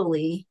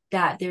visually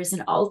that there's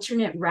an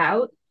alternate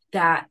route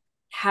that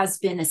has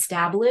been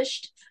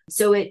established.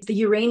 So the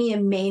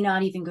uranium may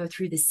not even go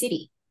through the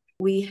city.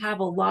 We have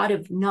a lot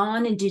of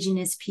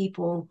non-Indigenous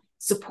people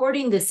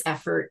supporting this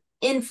effort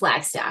in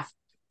Flagstaff.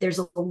 There's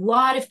a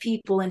lot of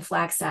people in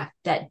Flagstaff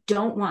that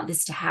don't want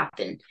this to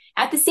happen.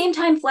 At the same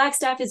time,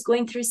 Flagstaff is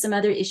going through some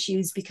other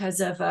issues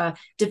because of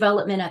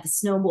development at the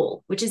Snow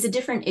Bowl, which is a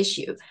different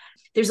issue.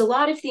 There's a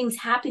lot of things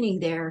happening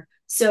there.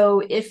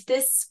 So if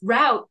this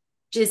route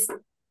just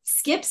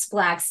skips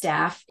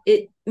Flagstaff,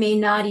 it may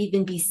not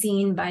even be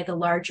seen by the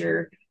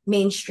larger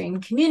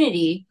mainstream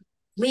community,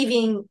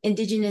 leaving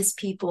Indigenous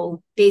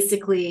people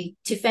basically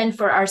to fend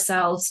for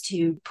ourselves,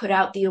 to put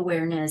out the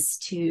awareness,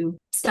 to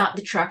stop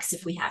the trucks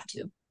if we have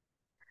to.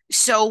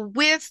 So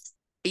it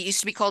used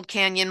to be called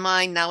Canyon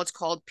Mine, now it's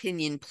called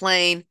Pinyon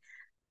Plain.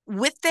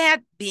 With that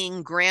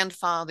being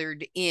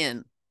grandfathered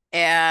in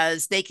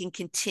as they can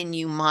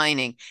continue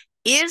mining,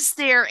 is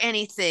there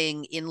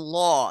anything in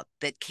law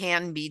that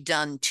can be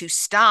done to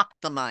stop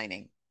the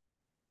mining?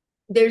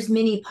 There's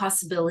many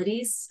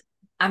possibilities.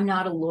 I'm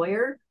not a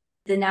lawyer.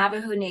 The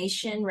Navajo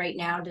Nation right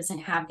now doesn't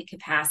have the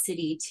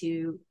capacity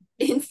to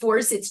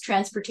enforce its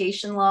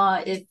transportation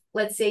law. If,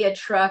 let's say, a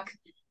truck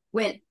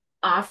went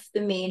off the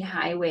main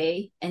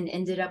highway and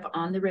ended up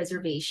on the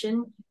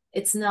reservation,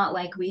 it's not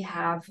like we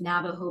have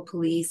Navajo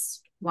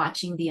police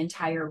watching the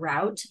entire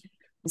route.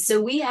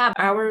 So we have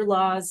our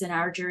laws and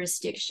our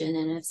jurisdiction.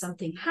 And if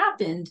something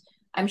happened,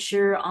 I'm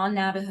sure on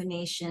Navajo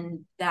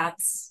Nation,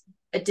 that's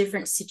a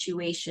different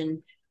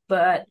situation.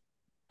 But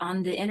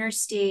on the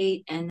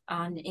interstate and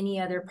on any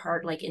other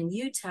part, like in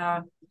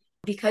Utah,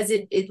 because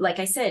it like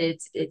I said,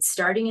 it's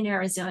starting in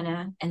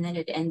Arizona and then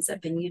it ends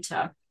up in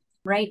Utah.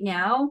 Right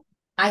now,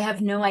 I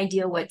have no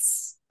idea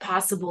what's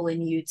possible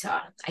in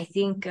Utah. I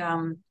think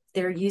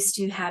they're used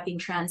to having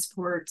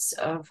transports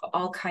of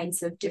all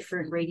kinds of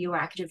different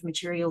radioactive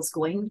materials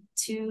going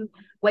to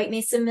White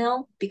Mesa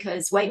Mill,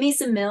 because White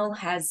Mesa Mill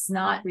has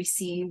not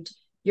received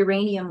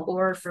uranium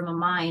ore from a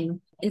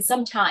mine in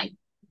some time.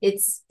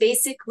 It's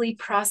basically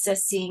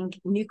processing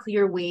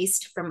nuclear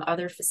waste from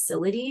other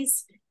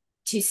facilities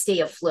to stay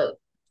afloat.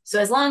 So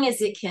as long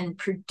as it can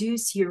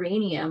produce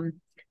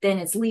uranium, then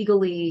it's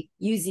legally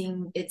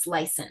using its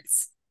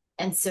license.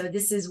 And so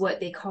this is what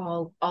they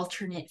call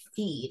alternate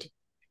feed.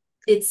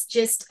 It's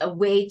just a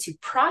way to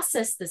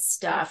process the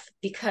stuff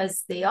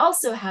because they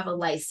also have a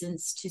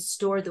license to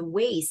store the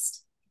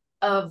waste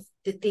of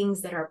the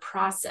things that are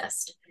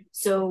processed.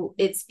 So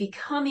it's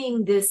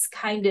becoming this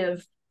kind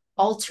of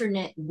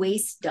alternate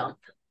waste dump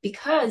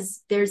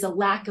because there's a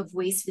lack of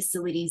waste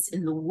facilities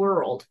in the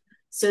world.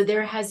 So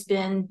there has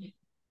been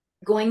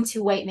going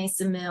to White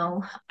Mesa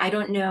Mill. I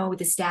don't know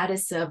the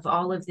status of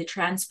all of the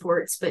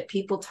transports, but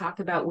people talk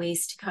about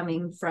waste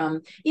coming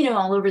from,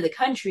 all over the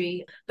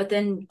country, but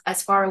then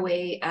as far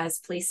away as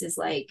places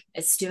like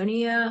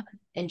Estonia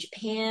and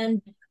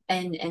Japan.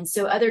 And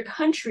so other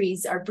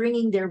countries are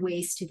bringing their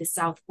waste to the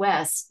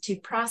Southwest to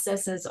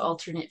process as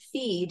alternate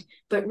feed,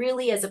 but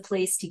really as a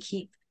place to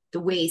keep the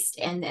waste.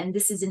 And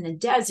this is in the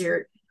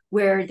desert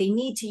where they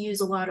need to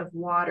use a lot of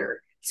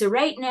water. So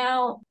right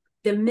now,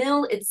 the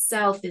mill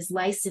itself is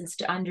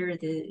licensed under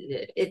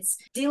it's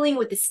dealing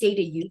with the state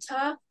of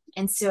Utah.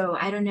 And so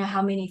I don't know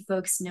how many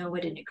folks know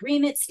what an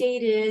agreement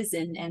state is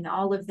and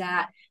all of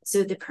that.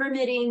 So the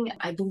permitting,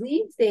 I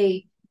believe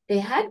they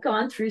had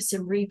gone through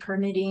some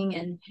re-permitting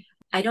and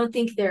I don't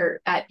think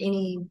they're at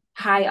any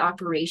high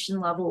operation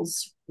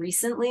levels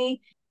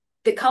recently.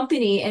 The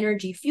company,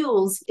 Energy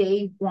Fuels,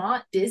 they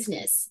want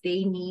business.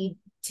 They need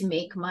to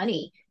make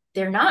money.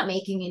 They're not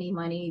making any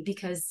money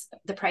because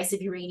the price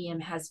of uranium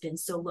has been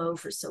so low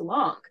for so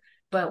long.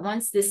 But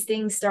once this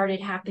thing started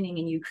happening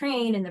in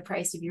Ukraine and the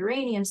price of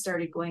uranium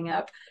started going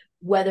up,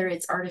 whether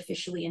it's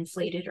artificially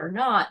inflated or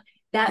not,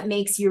 that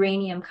makes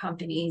uranium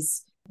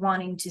companies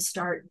wanting to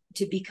start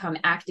to become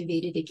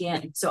activated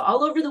again. So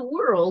all over the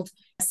world,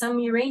 some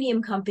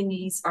uranium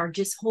companies are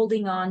just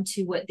holding on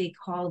to what they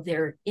call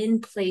their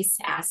in-place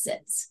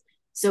assets.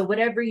 So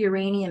whatever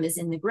uranium is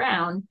in the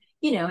ground,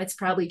 it's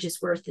probably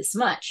just worth this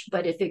much.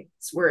 But if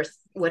it's worth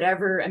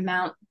whatever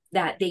amount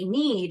that they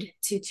need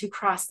to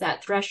cross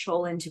that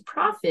threshold and to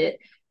profit,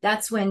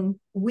 that's when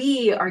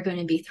we are going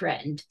to be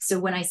threatened. So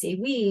when I say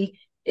we,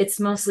 it's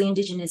mostly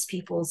indigenous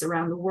peoples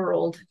around the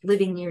world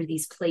living near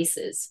these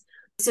places.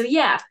 So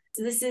yeah,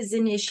 this is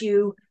an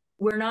issue.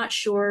 We're not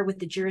sure with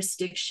the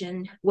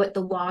jurisdiction what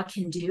the law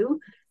can do.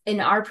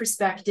 In our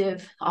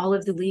perspective, all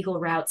of the legal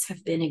routes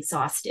have been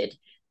exhausted.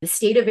 The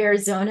state of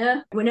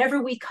Arizona,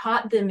 whenever we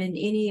caught them in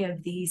any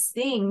of these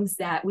things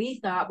that we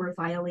thought were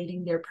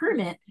violating their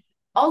permit,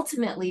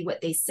 ultimately what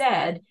they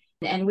said,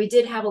 and we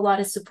did have a lot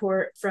of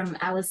support from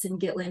Allison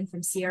Gitlin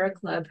from Sierra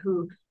Club,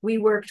 who we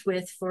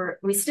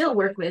still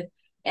work with,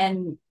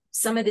 and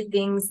some of the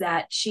things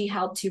that she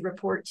helped to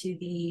report to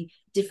the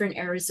different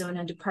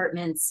Arizona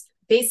departments.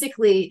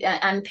 Basically,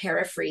 I'm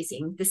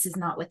paraphrasing, this is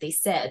not what they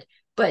said,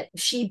 but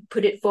she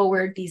put it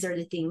forward, these are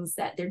the things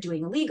that they're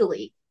doing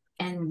illegally.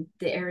 And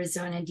the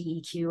Arizona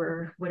DEQ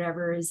or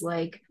whatever is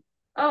like,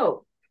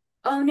 oh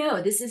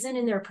no, this isn't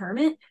in their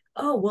permit.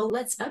 Oh, well,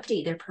 let's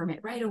update their permit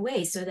right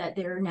away so that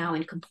they're now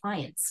in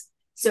compliance.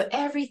 So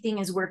everything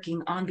is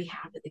working on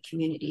behalf of the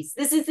communities.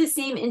 This is the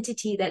same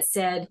entity that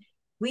said,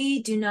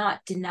 we do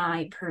not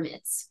deny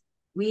permits.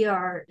 We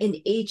are an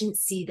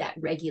agency that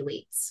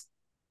regulates.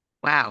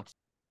 Wow.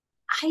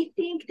 I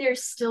think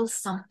there's still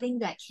something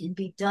that can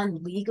be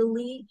done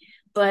legally,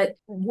 but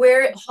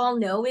where Hall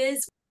No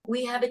is,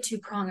 we have a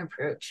two-prong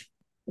approach.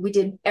 We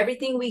did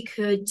everything we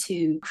could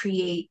to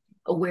create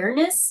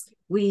awareness.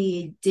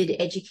 We did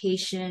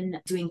education,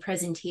 doing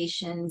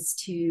presentations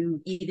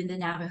to even the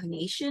Navajo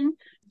Nation.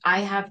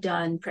 I have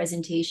done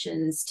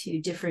presentations to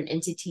different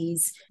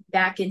entities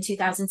back in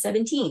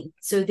 2017.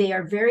 So they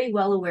are very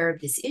well aware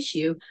of this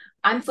issue.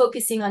 I'm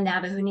focusing on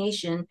Navajo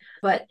Nation,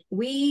 but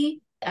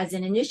we, as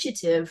an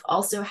initiative,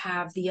 also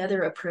have the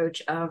other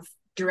approach of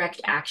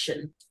direct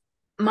action.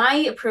 My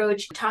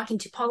approach, talking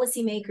to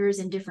policymakers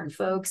and different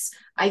folks,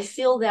 I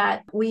feel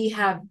that we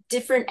have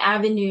different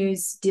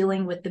avenues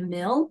dealing with the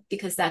mill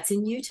because that's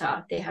in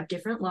Utah. They have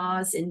different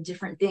laws and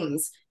different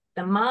things.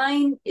 The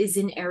mine is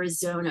in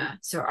Arizona.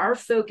 So our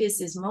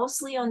focus is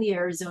mostly on the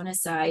Arizona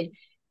side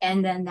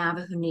and then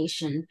Navajo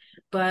Nation.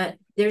 But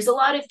there's a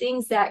lot of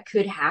things that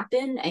could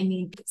happen. I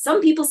mean, some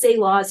people say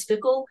law is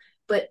fickle,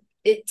 but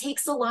it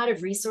takes a lot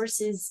of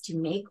resources to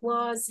make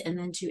laws and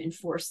then to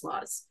enforce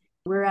laws.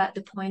 We're at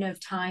the point of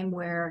time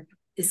where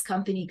this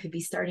company could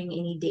be starting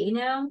any day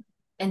now.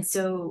 And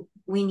so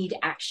we need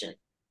action.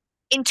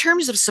 In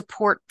terms of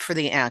support for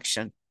the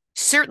action,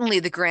 certainly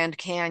the Grand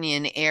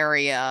Canyon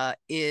area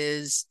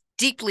is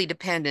deeply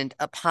dependent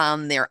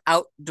upon their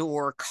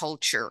outdoor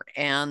culture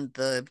and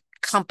the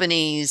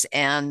companies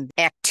and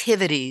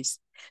activities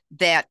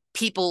that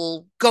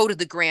people go to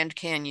the Grand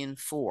Canyon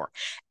for.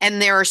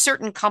 And there are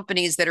certain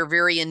companies that are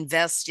very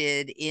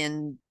invested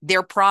in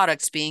their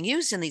products being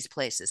used in these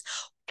places.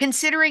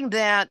 Considering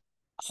that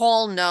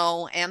Hall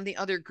No and the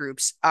other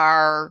groups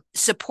are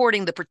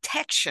supporting the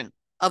protection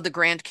of the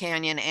Grand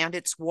Canyon and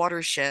its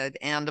watershed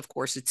and, of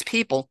course, its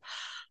people,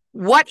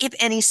 what, if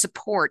any,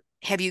 support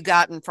have you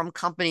gotten from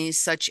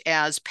companies such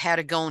as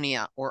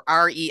Patagonia or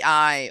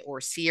REI or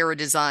Sierra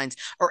Designs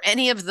or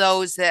any of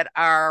those that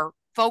are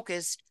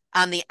focused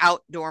on the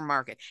outdoor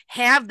market?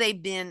 Have they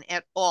been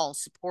at all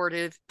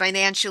supportive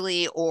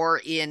financially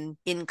or in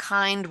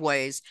kind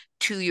ways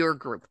to your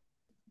group?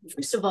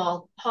 First of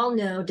all, Hall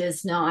No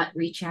does not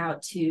reach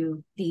out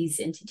to these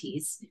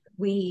entities.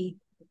 We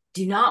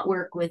do not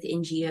work with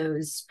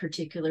NGOs,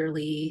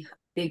 particularly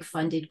big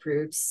funded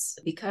groups,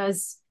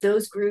 because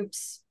those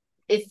groups,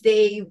 if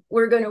they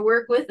were going to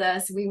work with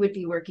us, we would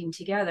be working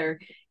together.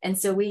 And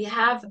so we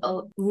have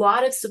a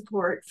lot of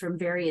support from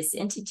various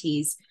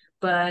entities,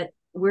 but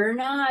we're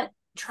not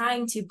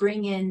trying to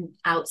bring in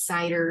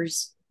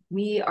outsiders.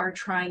 We are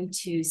trying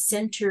to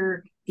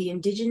center the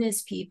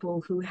indigenous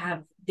people who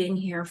have been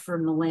here for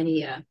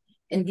millennia.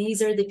 And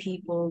these are the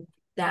people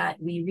that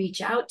we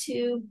reach out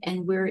to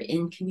and we're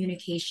in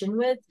communication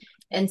with.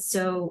 And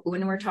so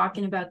when we're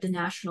talking about the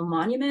National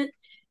Monument,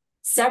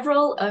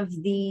 several of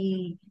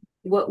the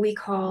what we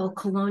call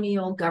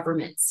colonial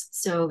governments,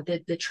 so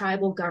the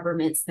tribal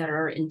governments that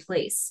are in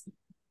place,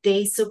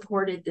 they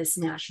supported this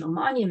National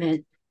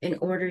Monument in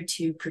order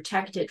to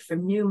protect it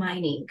from new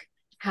mining.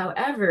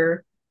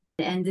 However,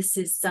 and this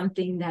is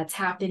something that's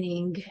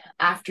happening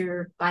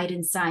after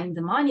Biden signed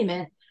the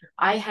monument,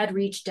 I had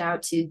reached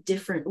out to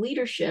different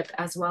leadership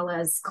as well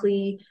as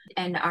CLE,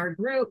 and our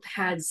group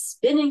has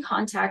been in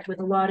contact with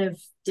a lot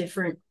of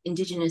different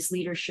Indigenous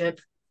leadership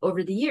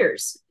over the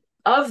years.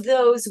 Of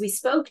those we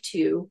spoke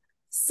to,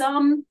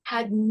 some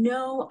had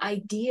no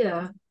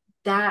idea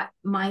that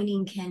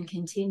mining can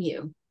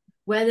continue,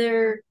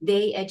 whether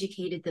they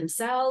educated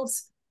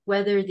themselves,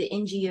 whether the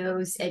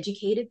NGOs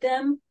educated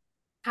them.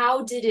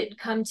 How did it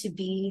come to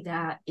be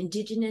that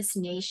Indigenous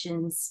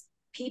nations,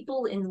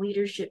 people in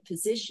leadership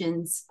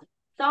positions,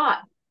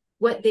 thought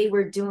what they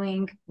were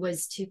doing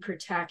was to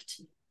protect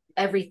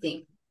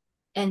everything?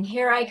 And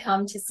here I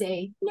come to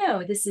say,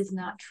 no, this is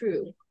not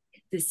true.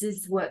 This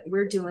is what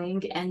we're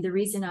doing. And the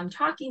reason I'm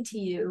talking to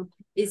you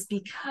is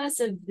because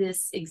of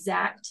this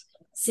exact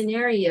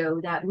scenario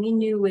that we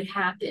knew would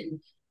happen.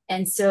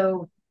 And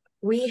so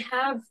we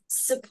have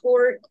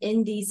support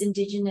in these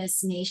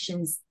Indigenous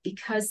nations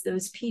because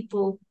those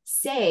people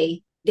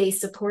say they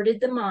supported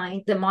the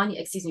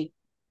monument,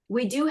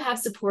 We do have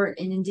support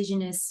in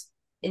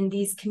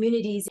these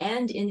communities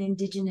and in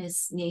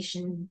Indigenous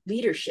nation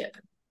leadership,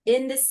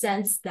 in the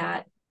sense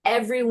that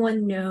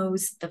everyone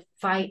knows the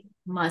fight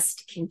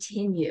must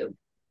continue.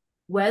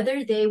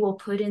 Whether they will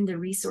put in the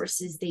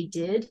resources they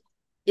did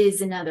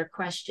is another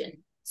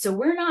question. So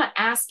we're not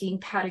asking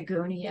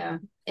Patagonia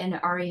and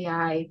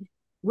REI,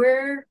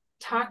 we're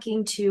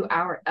talking to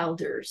our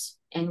elders,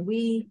 and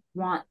we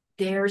want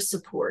their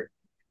support.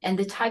 And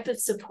the type of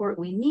support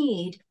we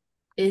need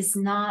is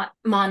not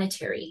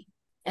monetary.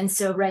 And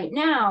so right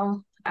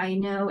now, I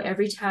know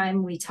every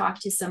time we talk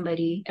to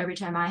somebody, every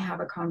time I have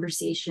a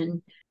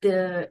conversation,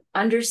 the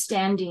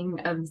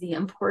understanding of the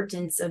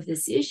importance of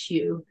this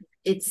issue,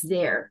 it's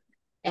there.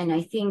 And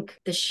I think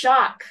the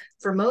shock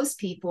for most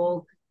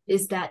people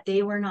is that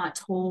they were not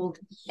told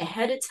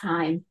ahead of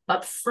time,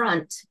 up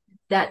front,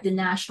 that the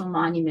National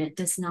Monument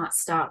does not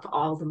stop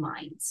all the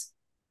mines.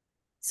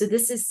 So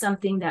this is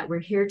something that we're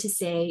here to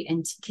say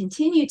and to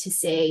continue to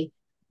say.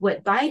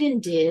 What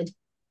Biden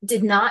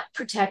did not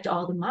protect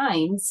all the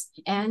mines,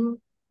 and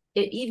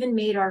it even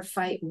made our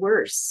fight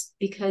worse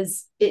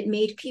because it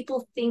made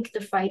people think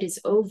the fight is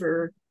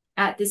over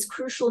at this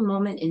crucial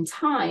moment in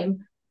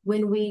time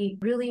when we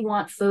really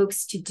want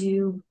folks to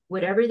do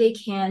whatever they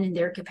can in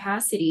their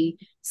capacity.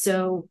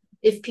 So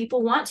if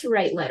people want to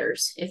write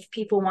letters, if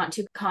people want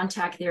to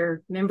contact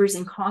their members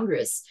in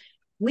Congress,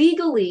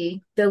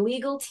 legally, the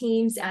legal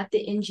teams at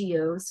the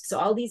NGOs, so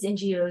all these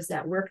NGOs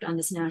that worked on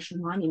this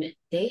national monument,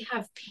 they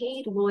have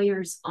paid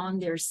lawyers on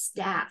their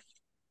staff.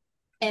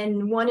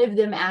 And one of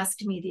them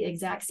asked me the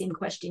exact same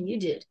question you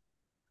did.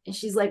 And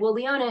she's like, well,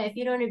 Leona, if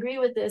you don't agree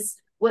with this,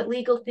 what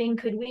legal thing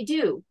could we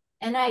do?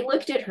 And I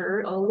looked at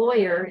her, a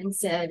lawyer, and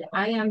said,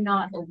 I am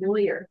not a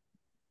lawyer.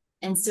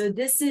 And so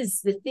this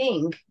is the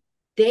thing.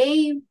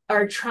 They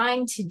are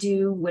trying to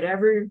do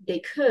whatever they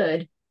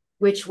could,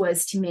 which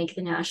was to make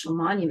the national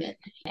monument.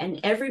 And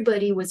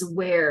everybody was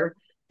aware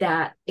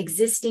that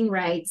existing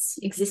rights,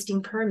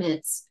 existing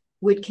permits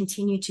would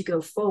continue to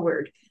go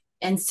forward.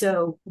 And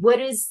so what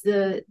is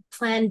the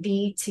plan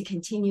B to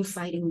continue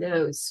fighting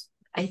those?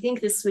 I think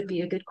this would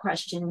be a good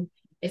question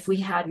if we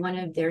had one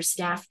of their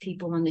staff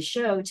people on the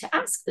show to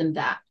ask them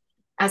that.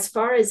 As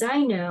far as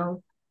I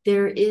know,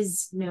 there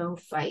is no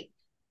fight.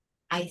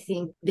 I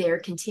think they're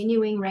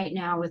continuing right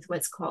now with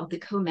what's called the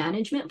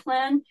co-management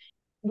plan.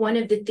 One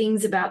of the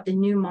things about the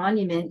new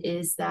monument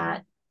is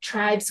that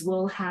tribes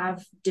will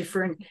have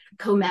different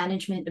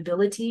co-management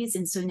abilities.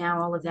 And so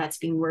now all of that's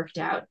being worked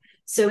out.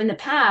 So in the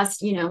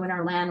past, when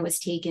our land was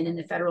taken and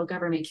the federal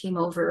government came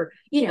over,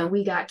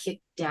 we got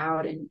kicked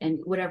out and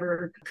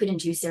whatever,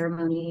 couldn't do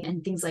ceremony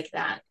and things like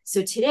that.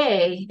 So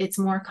today it's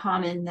more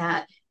common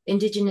that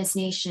Indigenous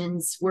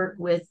nations work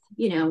with,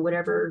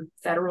 whatever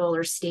federal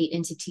or state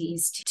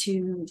entities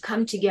to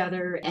come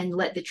together and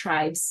let the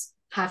tribes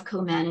have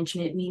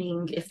co-management,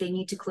 meaning if they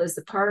need to close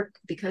the park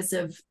because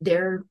of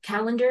their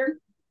calendar,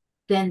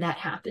 then that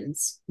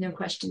happens. No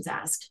questions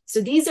asked.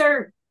 So these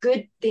are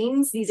good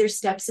things. These are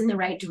steps in the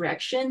right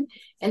direction.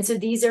 And so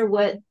these are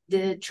what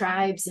the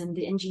tribes and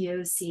the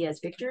NGOs see as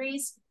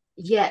victories.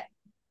 Yet,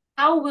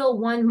 how will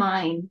one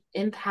mine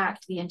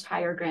impact the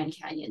entire Grand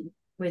Canyon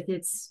with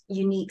its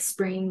unique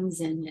springs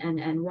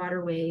and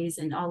waterways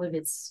and all of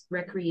its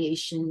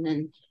recreation?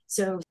 And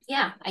so,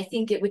 yeah, I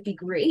think it would be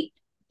great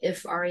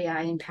if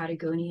REI and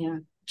Patagonia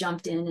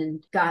jumped in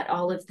and got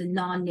all of the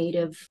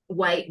non-native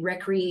white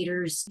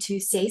recreators to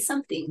say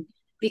something,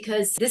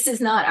 because this is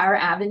not our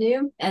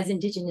avenue as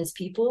Indigenous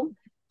people,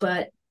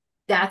 but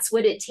that's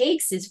what it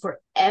takes, is for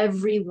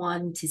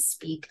everyone to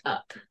speak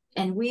up.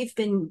 And we've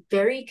been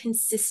very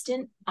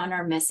consistent on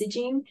our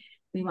messaging.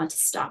 We want to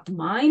stop the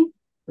mine,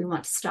 we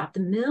want to stop the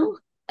mill,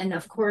 and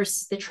of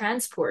course the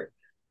transport.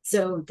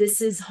 So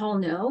this is Hall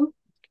No.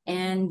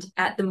 And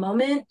at the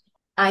moment,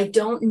 I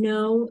don't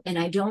know, and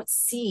I don't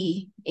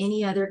see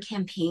any other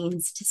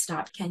campaigns to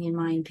stop Canyon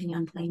Mine,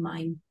 Pinyon Plain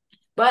Mine.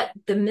 But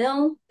the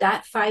mill,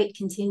 that fight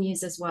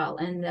continues as well.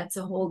 And that's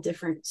a whole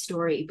different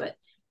story. But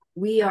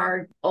we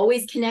are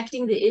always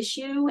connecting the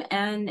issue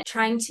and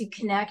trying to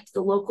connect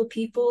the local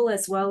people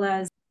as well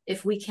as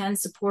If we can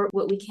support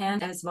what we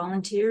can as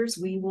volunteers,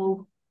 we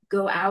will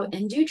go out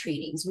and do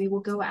trainings. We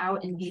will go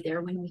out and be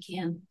there when we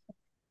can.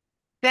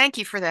 Thank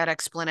you for that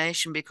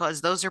explanation,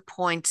 because those are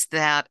points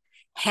that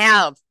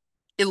have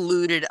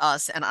eluded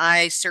us. And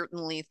I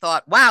certainly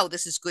thought, wow,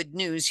 this is good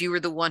news. You were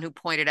the one who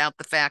pointed out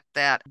the fact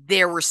that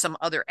there were some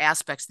other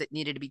aspects that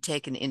needed to be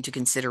taken into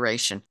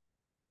consideration.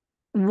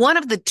 One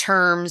of the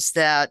terms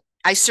that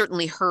I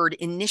certainly heard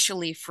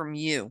initially from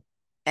you,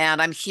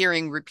 and I'm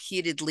hearing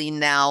repeatedly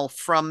now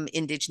from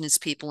Indigenous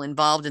people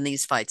involved in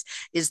these fights,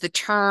 is the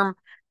term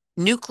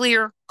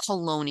nuclear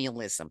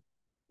colonialism.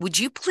 Would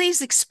you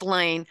please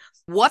explain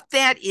what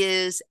that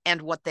is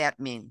and what that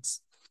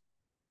means?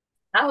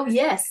 Oh,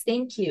 yes,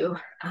 thank you.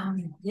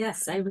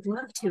 Yes, I would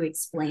love to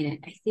explain it.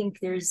 I think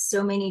there's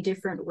so many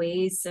different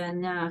ways,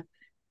 and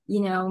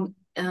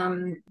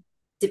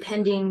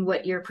depending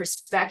what your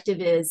perspective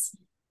is,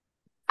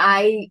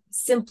 I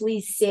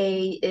simply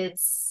say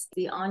it's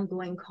the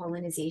ongoing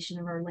colonization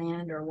of our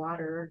land, our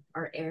water,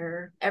 our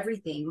air,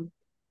 everything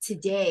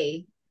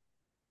today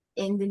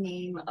in the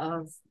name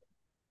of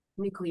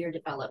nuclear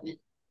development.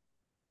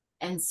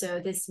 And so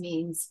this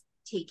means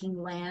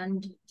taking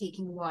land,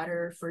 taking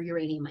water for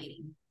uranium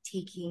mining,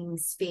 taking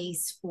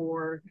space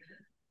for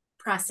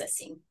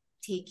processing,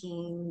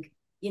 taking,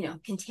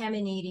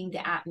 contaminating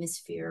the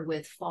atmosphere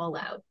with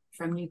fallout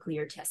from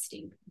nuclear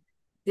testing.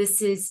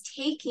 This is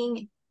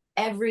taking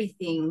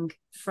everything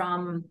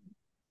from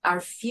our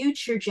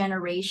future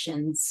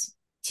generations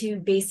to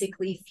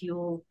basically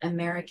fuel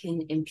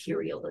American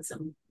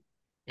imperialism.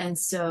 And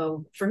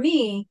so for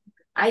me,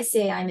 I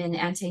say I'm an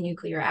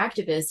anti-nuclear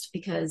activist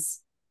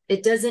because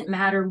it doesn't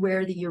matter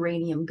where the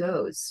uranium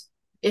goes.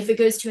 If it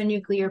goes to a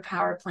nuclear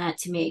power plant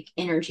to make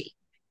energy,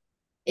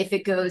 if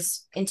it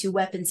goes into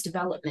weapons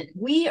development,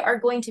 we are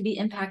going to be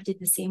impacted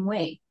the same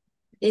way.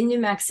 In New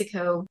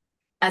Mexico,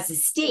 as a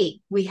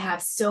state, we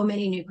have so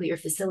many nuclear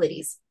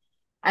facilities.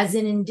 As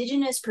an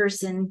Indigenous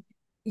person,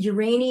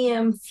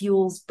 uranium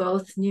fuels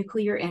both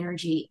nuclear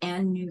energy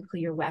and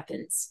nuclear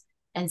weapons.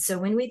 And so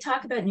when we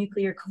talk about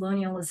nuclear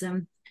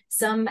colonialism,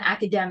 some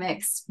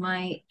academics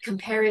might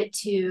compare it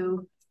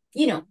to,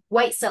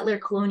 white settler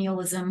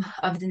colonialism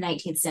of the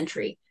 19th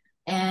century.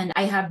 And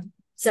I have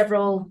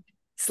several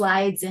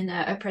slides in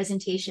a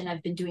presentation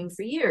I've been doing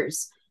for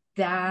years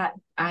that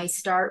I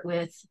start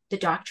with the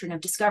doctrine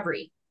of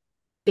discovery.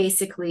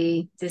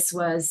 Basically, this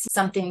was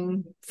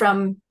something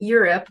from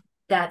Europe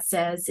that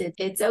says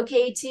it's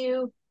okay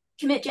to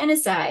commit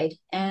genocide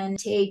and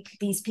take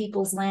these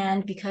people's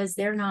land because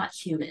they're not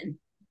human.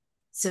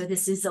 So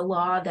this is a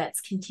law that's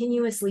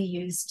continuously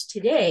used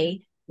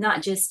today,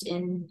 not just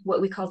in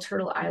what we call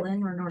Turtle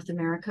Island or North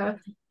America,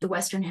 the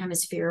Western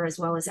Hemisphere, as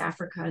well as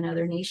Africa and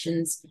other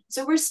nations.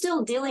 So we're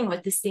still dealing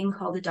with this thing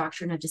called the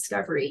doctrine of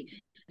discovery.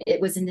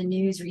 It was in the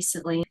news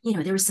recently.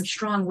 There were some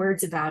strong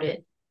words about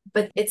it,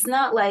 but it's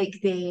not like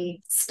they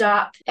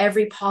stop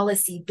every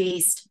policy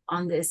based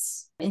on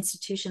this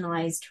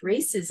institutionalized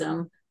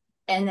racism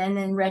and then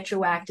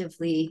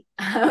retroactively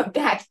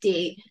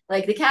backdate.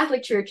 Like the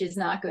Catholic Church is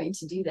not going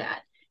to do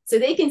that. So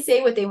they can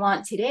say what they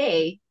want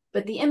today,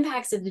 but the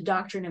impacts of the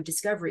doctrine of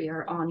discovery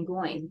are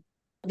ongoing.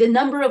 The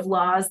number of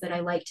laws that I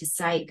like to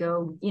cite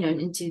go,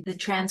 into the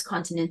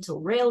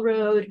Transcontinental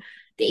Railroad,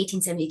 the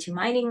 1872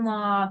 Mining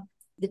Law,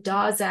 the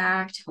Dawes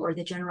Act, or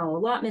the General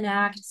Allotment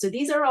Act. So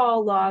these are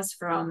all laws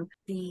from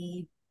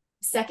the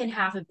second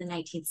half of the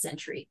 19th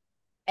century,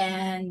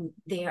 and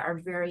they are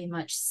very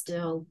much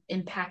still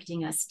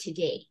impacting us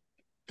today.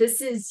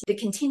 This is the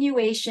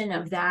continuation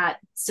of that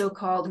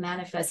so-called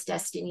manifest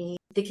destiny,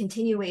 the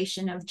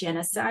continuation of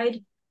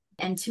genocide.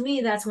 And to me,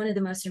 that's one of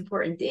the most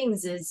important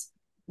things, is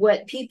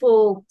what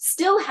people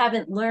still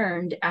haven't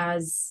learned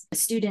as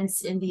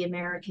students in the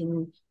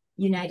American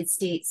United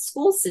States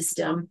school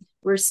system.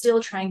 We're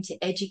still trying to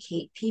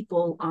educate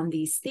people on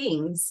these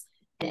things.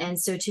 And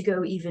so to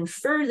go even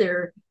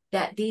further,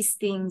 that these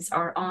things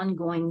are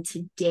ongoing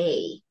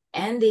today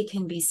and they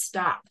can be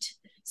stopped.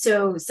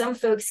 So some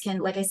folks can,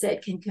 like I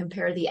said, can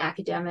compare the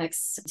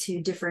academics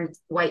to different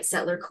white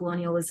settler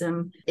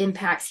colonialism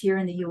impacts here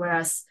in the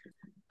US.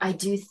 I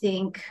do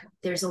think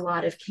there's a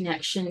lot of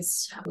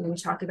connections when we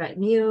talk about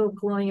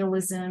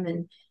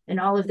neo-colonialism and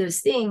all of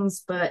those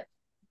things, but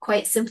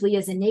quite simply,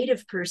 as a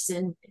Native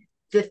person,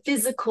 the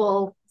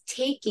physical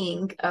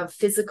taking of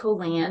physical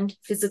land,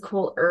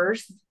 physical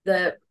earth,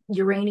 the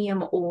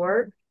uranium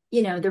ore,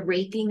 the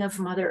raping of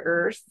Mother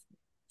Earth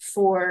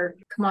for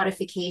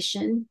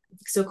commodification,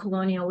 so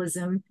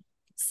colonialism,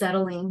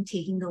 settling,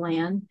 taking the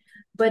land.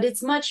 But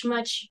it's much,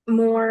 much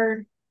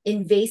more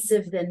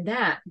invasive than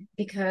that,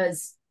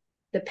 because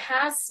the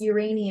past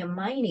uranium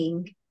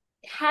mining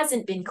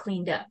hasn't been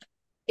cleaned up.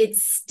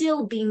 It's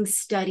still being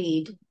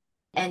studied.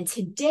 And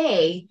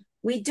today,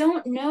 we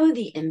don't know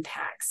the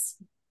impacts.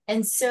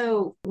 And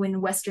so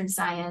when Western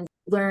science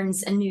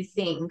learns a new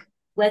thing,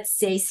 let's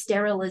say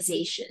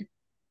sterilization,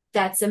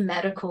 that's a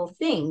medical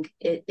thing.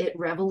 It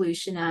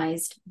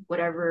revolutionized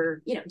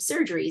whatever,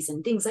 surgeries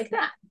and things like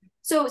that.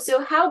 So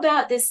how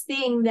about this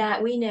thing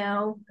that we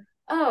know,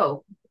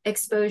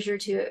 exposure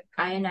to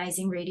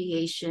ionizing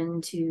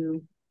radiation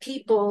to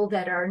people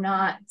that are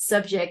not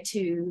subject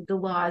to the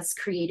laws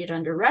created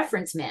under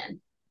reference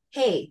man.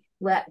 Hey,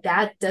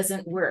 that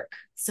doesn't work.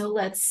 So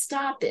let's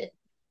stop it.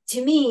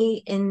 To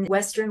me, in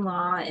Western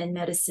law and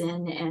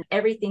medicine and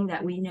everything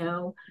that we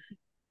know,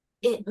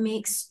 it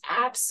makes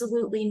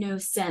absolutely no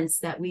sense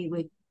that we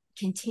would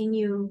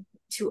continue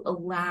to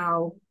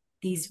allow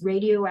these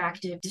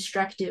radioactive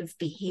destructive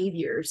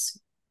behaviors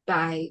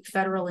by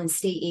federal and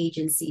state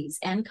agencies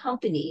and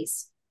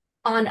companies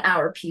on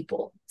our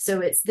people.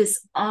 So it's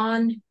this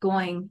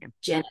ongoing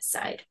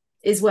genocide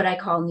is what I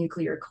call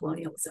nuclear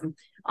colonialism,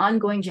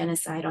 ongoing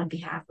genocide on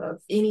behalf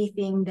of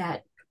anything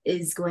that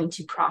is going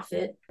to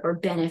profit or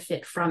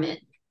benefit from it.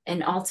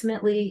 And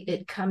ultimately,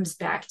 it comes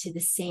back to the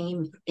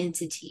same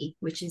entity,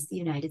 which is the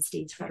United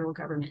States federal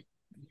government.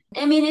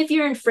 I mean, if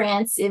you're in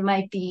France, it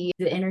might be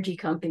the energy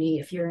company.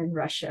 If you're in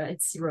Russia,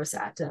 it's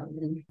Rosatom.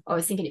 And I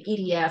was thinking of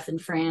EDF in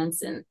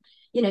France. And,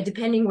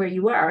 depending where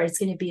you are, it's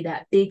going to be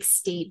that big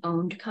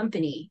state-owned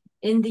company.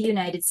 In the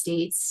United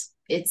States,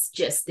 it's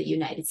just the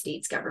United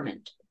States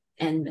government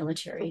and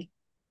military.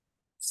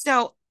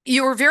 So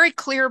you were very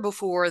clear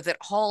before that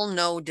Hall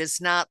No does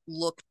not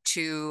look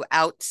to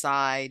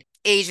outside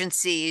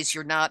agencies.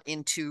 You're not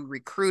into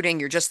recruiting.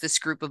 You're just this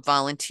group of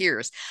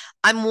volunteers.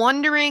 I'm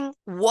wondering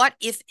what,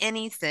 if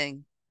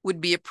anything,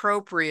 would be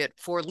appropriate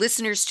for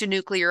listeners to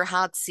Nuclear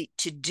Hot Seat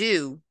to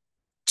do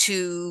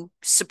to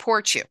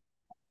support you.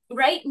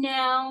 Right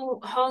now,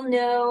 Hall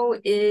No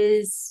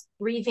is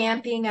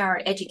revamping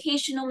our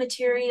educational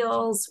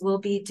materials. We'll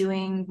be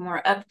doing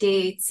more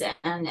updates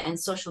and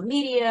social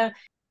media.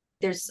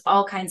 There's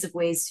all kinds of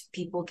ways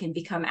people can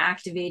become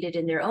activated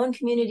in their own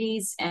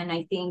communities. And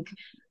I think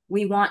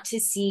we want to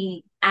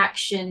see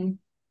action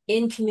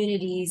in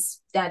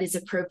communities that is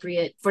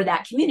appropriate for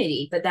that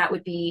community, but that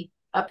would be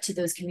up to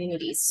those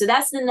communities. So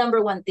that's the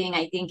number one thing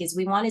I think is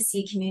we want to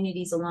see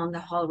communities along the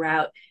Hall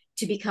route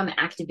to become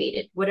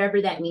activated,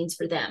 whatever that means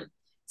for them.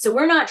 So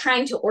we're not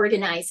trying to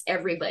organize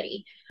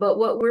everybody, but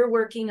what we're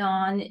working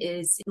on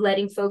is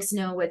letting folks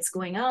know what's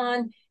going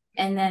on.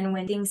 And then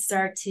when things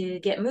start to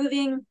get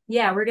moving,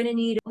 we're going to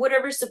need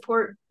whatever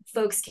support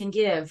folks can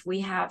give.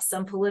 We have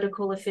some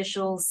political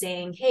officials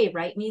saying, hey,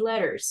 write me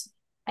letters.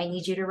 I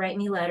need you to write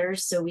me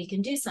letters so we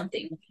can do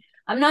something.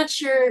 I'm not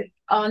sure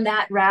on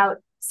that route.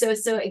 So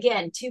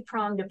again,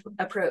 two-pronged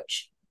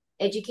approach.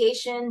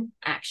 Education,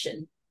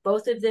 action.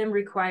 Both of them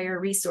require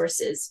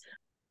resources.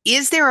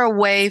 Is there a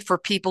way for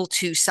people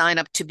to sign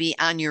up to be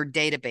on your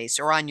database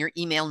or on your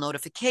email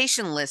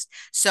notification list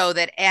so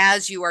that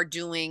as you are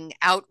doing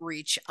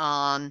outreach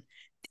on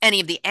any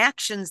of the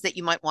actions that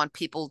you might want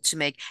people to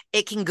make,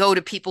 it can go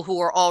to people who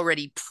are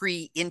already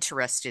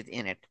pre-interested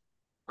in it?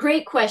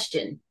 Great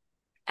question.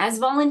 As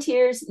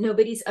volunteers,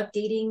 nobody's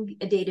updating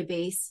a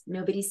database.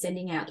 Nobody's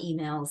sending out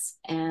emails.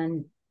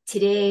 And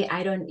today,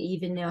 I don't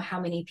even know how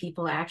many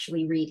people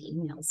actually read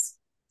emails.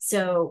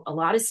 So a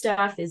lot of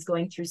stuff is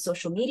going through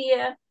social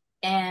media,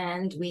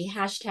 and we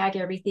hashtag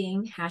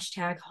everything,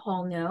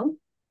 #HallNo.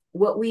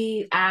 What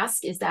we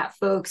ask is that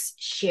folks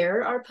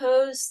share our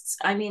posts.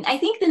 I mean, I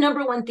think the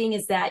number one thing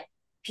is that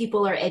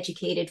people are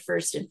educated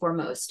first and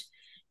foremost,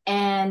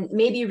 and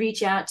maybe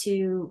reach out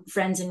to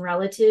friends and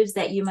relatives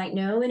that you might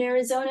know in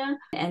Arizona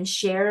and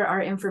share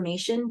our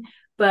information.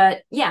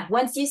 But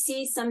once you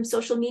see some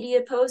social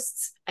media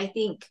posts, I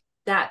think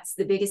that's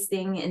the biggest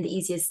thing and the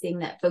easiest thing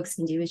that folks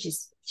can do is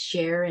just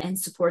share and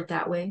support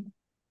that way.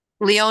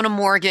 Leona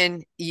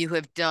Morgan, you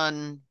have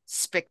done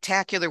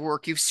spectacular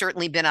work. You've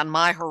certainly been on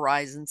my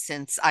horizon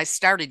since I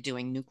started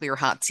doing Nuclear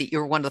Hot Seat. You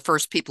were one of the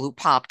first people who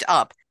popped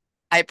up.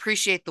 I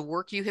appreciate the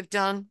work you have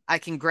done. I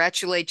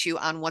congratulate you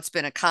on what's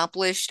been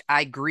accomplished.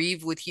 I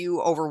grieve with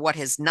you over what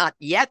has not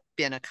yet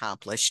been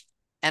accomplished.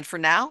 And for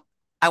now,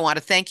 I want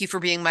to thank you for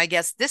being my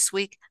guest this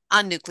week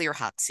on Nuclear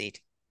Hot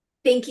Seat.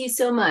 Thank you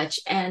so much.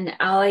 And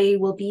I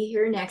will be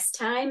here next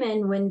time.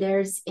 And when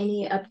there's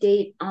any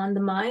update on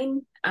the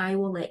mine, I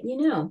will let you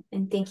know.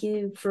 And thank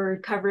you for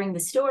covering the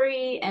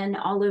story and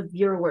all of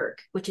your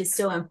work, which is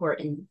so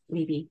important,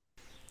 Libby.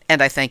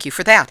 And I thank you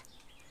for that.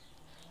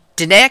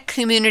 Diné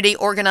community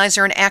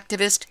organizer and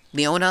activist,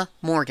 Leona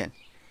Morgan.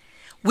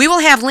 We will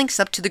have links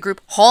up to the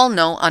group Hall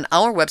No on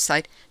our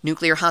website,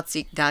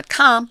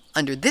 nuclearhotseat.com,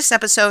 under this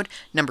episode,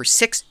 number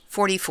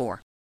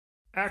 644.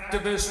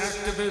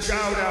 Activist,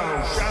 shout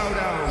out.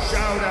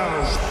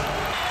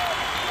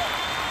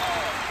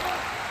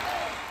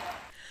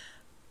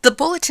 The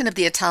Bulletin of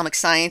the Atomic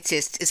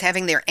Scientists is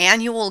having their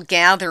annual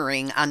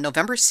gathering on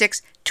November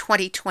 6,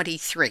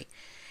 2023.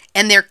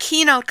 And their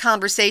keynote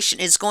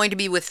conversation is going to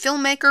be with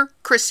filmmaker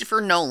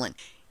Christopher Nolan,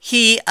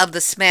 he of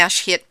the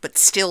smash hit but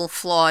still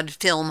flawed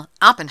film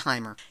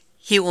Oppenheimer.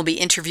 He will be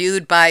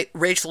interviewed by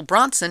Rachel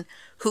Bronson,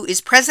 who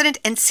is president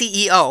and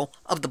CEO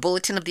of the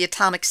Bulletin of the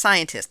Atomic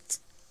Scientists,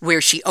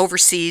 where she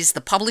oversees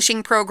the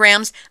publishing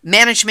programs,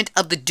 management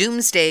of the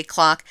doomsday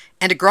clock,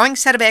 and a growing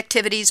set of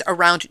activities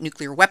around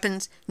nuclear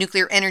weapons,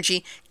 nuclear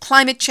energy,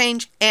 climate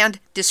change, and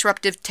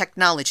disruptive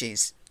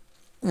technologies.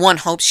 One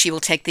hopes she will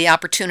take the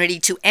opportunity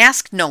to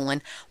ask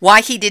Nolan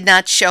why he did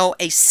not show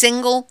a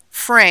single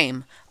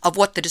frame of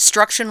what the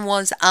destruction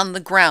was on the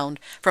ground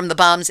from the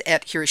bombs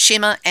at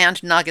Hiroshima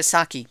and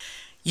Nagasaki.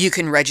 You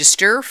can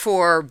register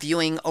for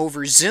viewing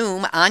over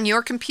Zoom on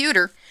your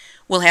computer.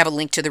 We'll have a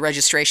link to the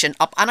registration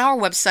up on our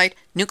website,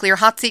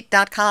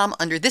 nuclearhotseat.com,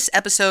 under this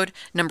episode,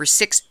 number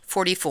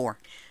 644.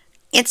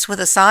 It's with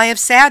a sigh of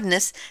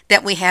sadness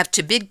that we have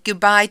to bid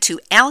goodbye to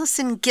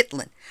Allison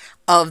Gitlin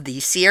of the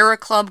Sierra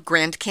Club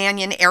Grand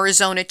Canyon,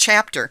 Arizona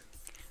chapter,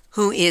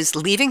 who is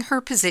leaving her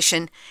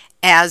position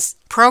as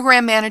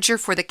program manager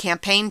for the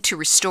campaign to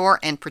restore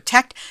and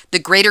protect the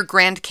Greater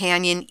Grand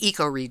Canyon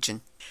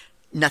ecoregion.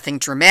 Nothing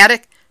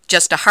dramatic,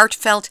 just a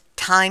heartfelt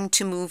time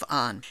to move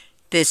on.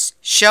 This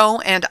show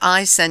and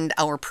I send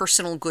our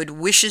personal good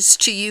wishes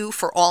to you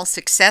for all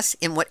success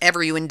in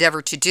whatever you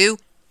endeavor to do,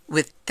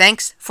 with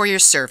thanks for your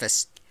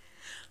service.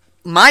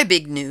 My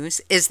big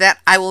news is that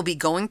I will be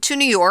going to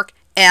New York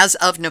as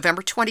of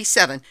November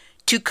 27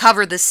 to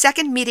cover the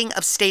second meeting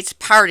of states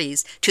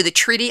parties to the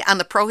Treaty on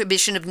the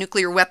Prohibition of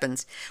Nuclear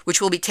Weapons,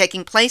 which will be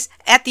taking place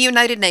at the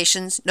United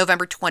Nations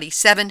November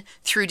 27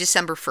 through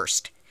December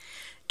 1st.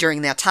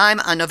 During that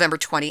time, on November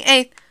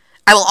 28th,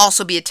 I will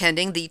also be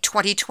attending the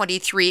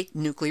 2023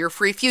 Nuclear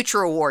Free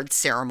Future Awards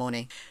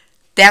ceremony.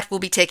 That will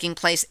be taking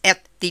place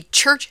at the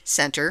Church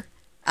Center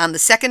on the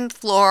second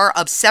floor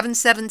of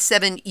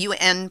 777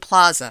 UN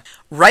Plaza,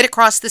 right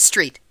across the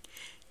street.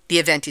 The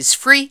event is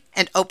free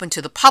and open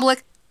to the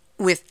public,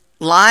 with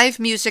live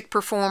music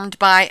performed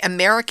by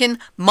American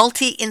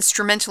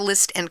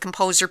multi-instrumentalist and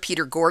composer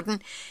Peter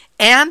Gordon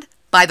and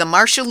by the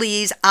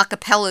Marshallese a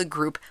cappella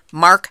group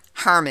Mark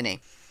Harmony.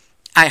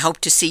 I hope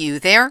to see you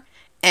there,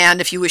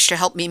 and if you wish to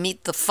help me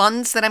meet the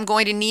funds that I'm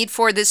going to need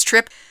for this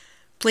trip,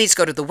 please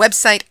go to the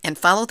website and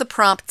follow the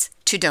prompts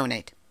to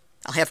donate.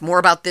 I'll have more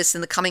about this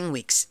in the coming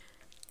weeks.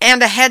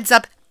 And a heads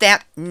up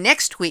that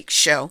next week's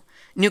show,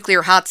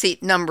 Nuclear Hot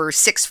Seat number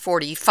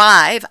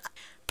 645,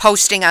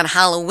 posting on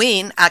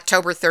Halloween,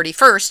 October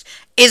 31st,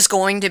 is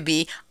going to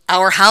be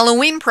our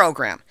Halloween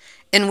program,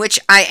 in which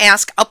I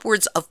ask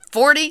upwards of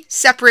 40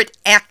 separate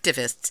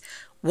activists,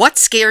 what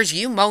scares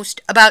you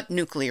most about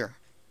nuclear?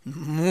 It's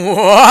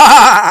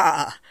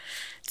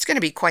going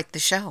to be quite the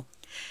show.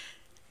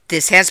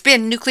 This has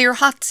been Nuclear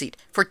Hot Seat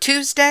for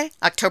Tuesday,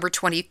 October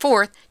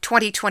 24th,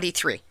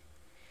 2023.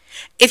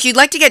 If you'd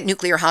like to get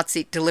Nuclear Hot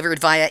Seat delivered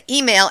via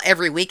email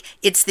every week,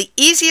 it's the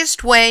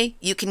easiest way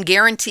you can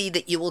guarantee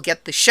that you will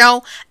get the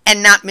show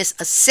and not miss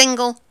a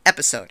single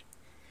episode.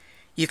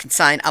 You can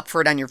sign up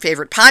for it on your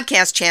favorite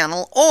podcast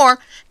channel or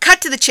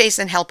cut to the chase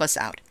and help us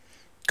out.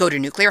 Go to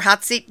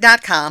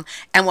nuclearhotseat.com,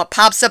 and what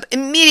pops up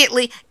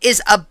immediately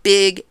is a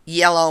big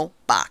yellow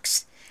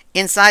box.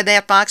 Inside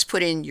that box,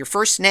 put in your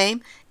first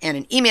name and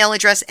an email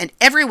address, and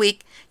every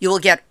week you will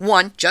get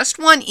just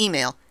one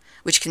email,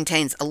 which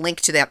contains a link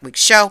to that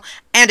week's show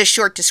and a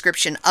short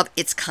description of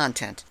its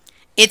content.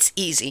 It's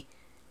easy,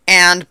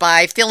 and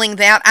by filling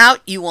that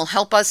out, you will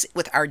help us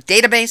with our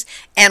database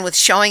and with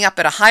showing up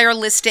at a higher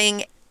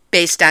listing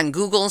based on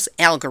Google's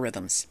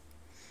algorithms.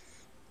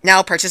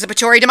 Now,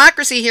 participatory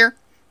democracy here.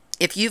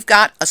 If you've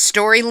got a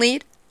story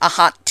lead, a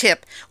hot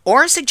tip,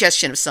 or a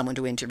suggestion of someone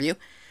to interview,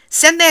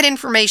 send that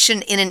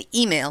information in an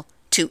email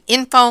to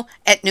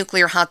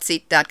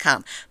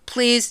info@nuclearhotseat.com.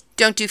 Please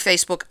don't do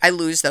Facebook. I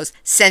lose those.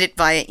 Send it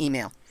via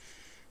email.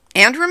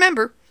 And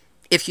remember,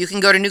 if you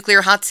can go to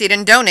Nuclear Hot Seat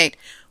and donate,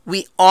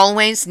 we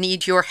always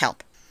need your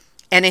help.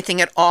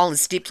 Anything at all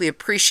is deeply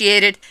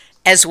appreciated,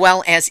 as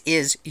well as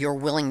is your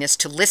willingness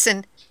to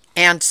listen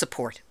and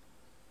support.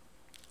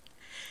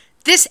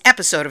 This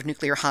episode of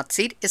Nuclear Hot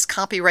Seat is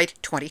copyright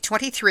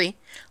 2023,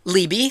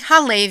 Libby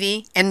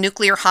Halevi and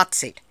Nuclear Hot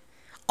Seat.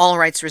 All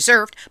rights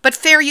reserved, but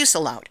fair use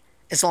allowed,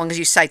 as long as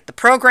you cite the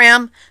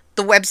program,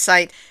 the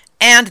website,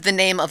 and the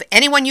name of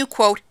anyone you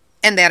quote,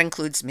 and that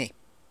includes me.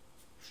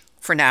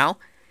 For now,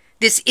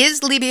 this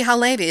is Libby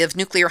Halevi of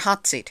Nuclear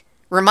Hot Seat,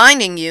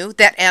 reminding you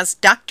that, as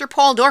Dr.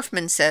 Paul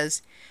Dorfman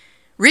says,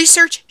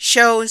 research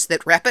shows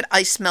that rapid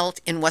ice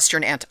melt in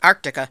western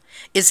Antarctica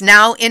is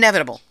now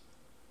inevitable.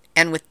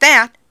 And with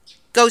that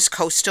goes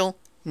coastal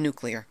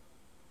nuclear.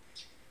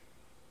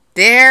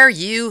 There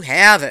you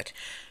have it.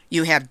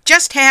 You have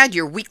just had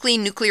your weekly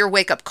nuclear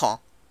wake-up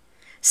call.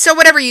 So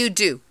whatever you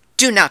do,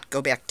 do not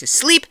go back to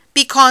sleep,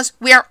 because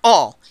we are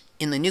all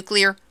in the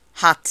nuclear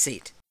hot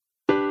seat.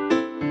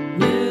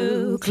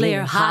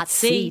 Nuclear hot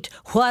seat.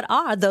 What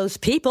are those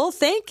people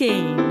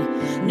thinking?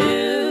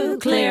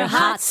 Nuclear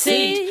hot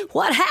seat.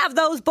 What have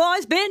those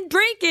boys been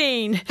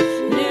drinking?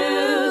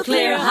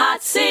 Nuclear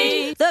hot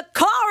seat. The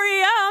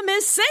corium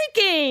is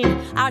sinking.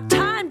 Our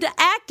time to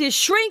act is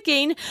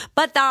shrinking,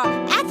 but our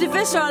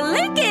activists are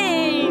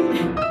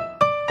linking.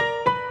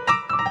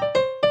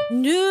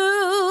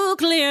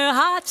 Nuclear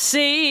hot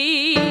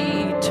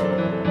seat.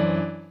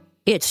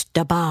 It's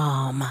the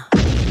bomb.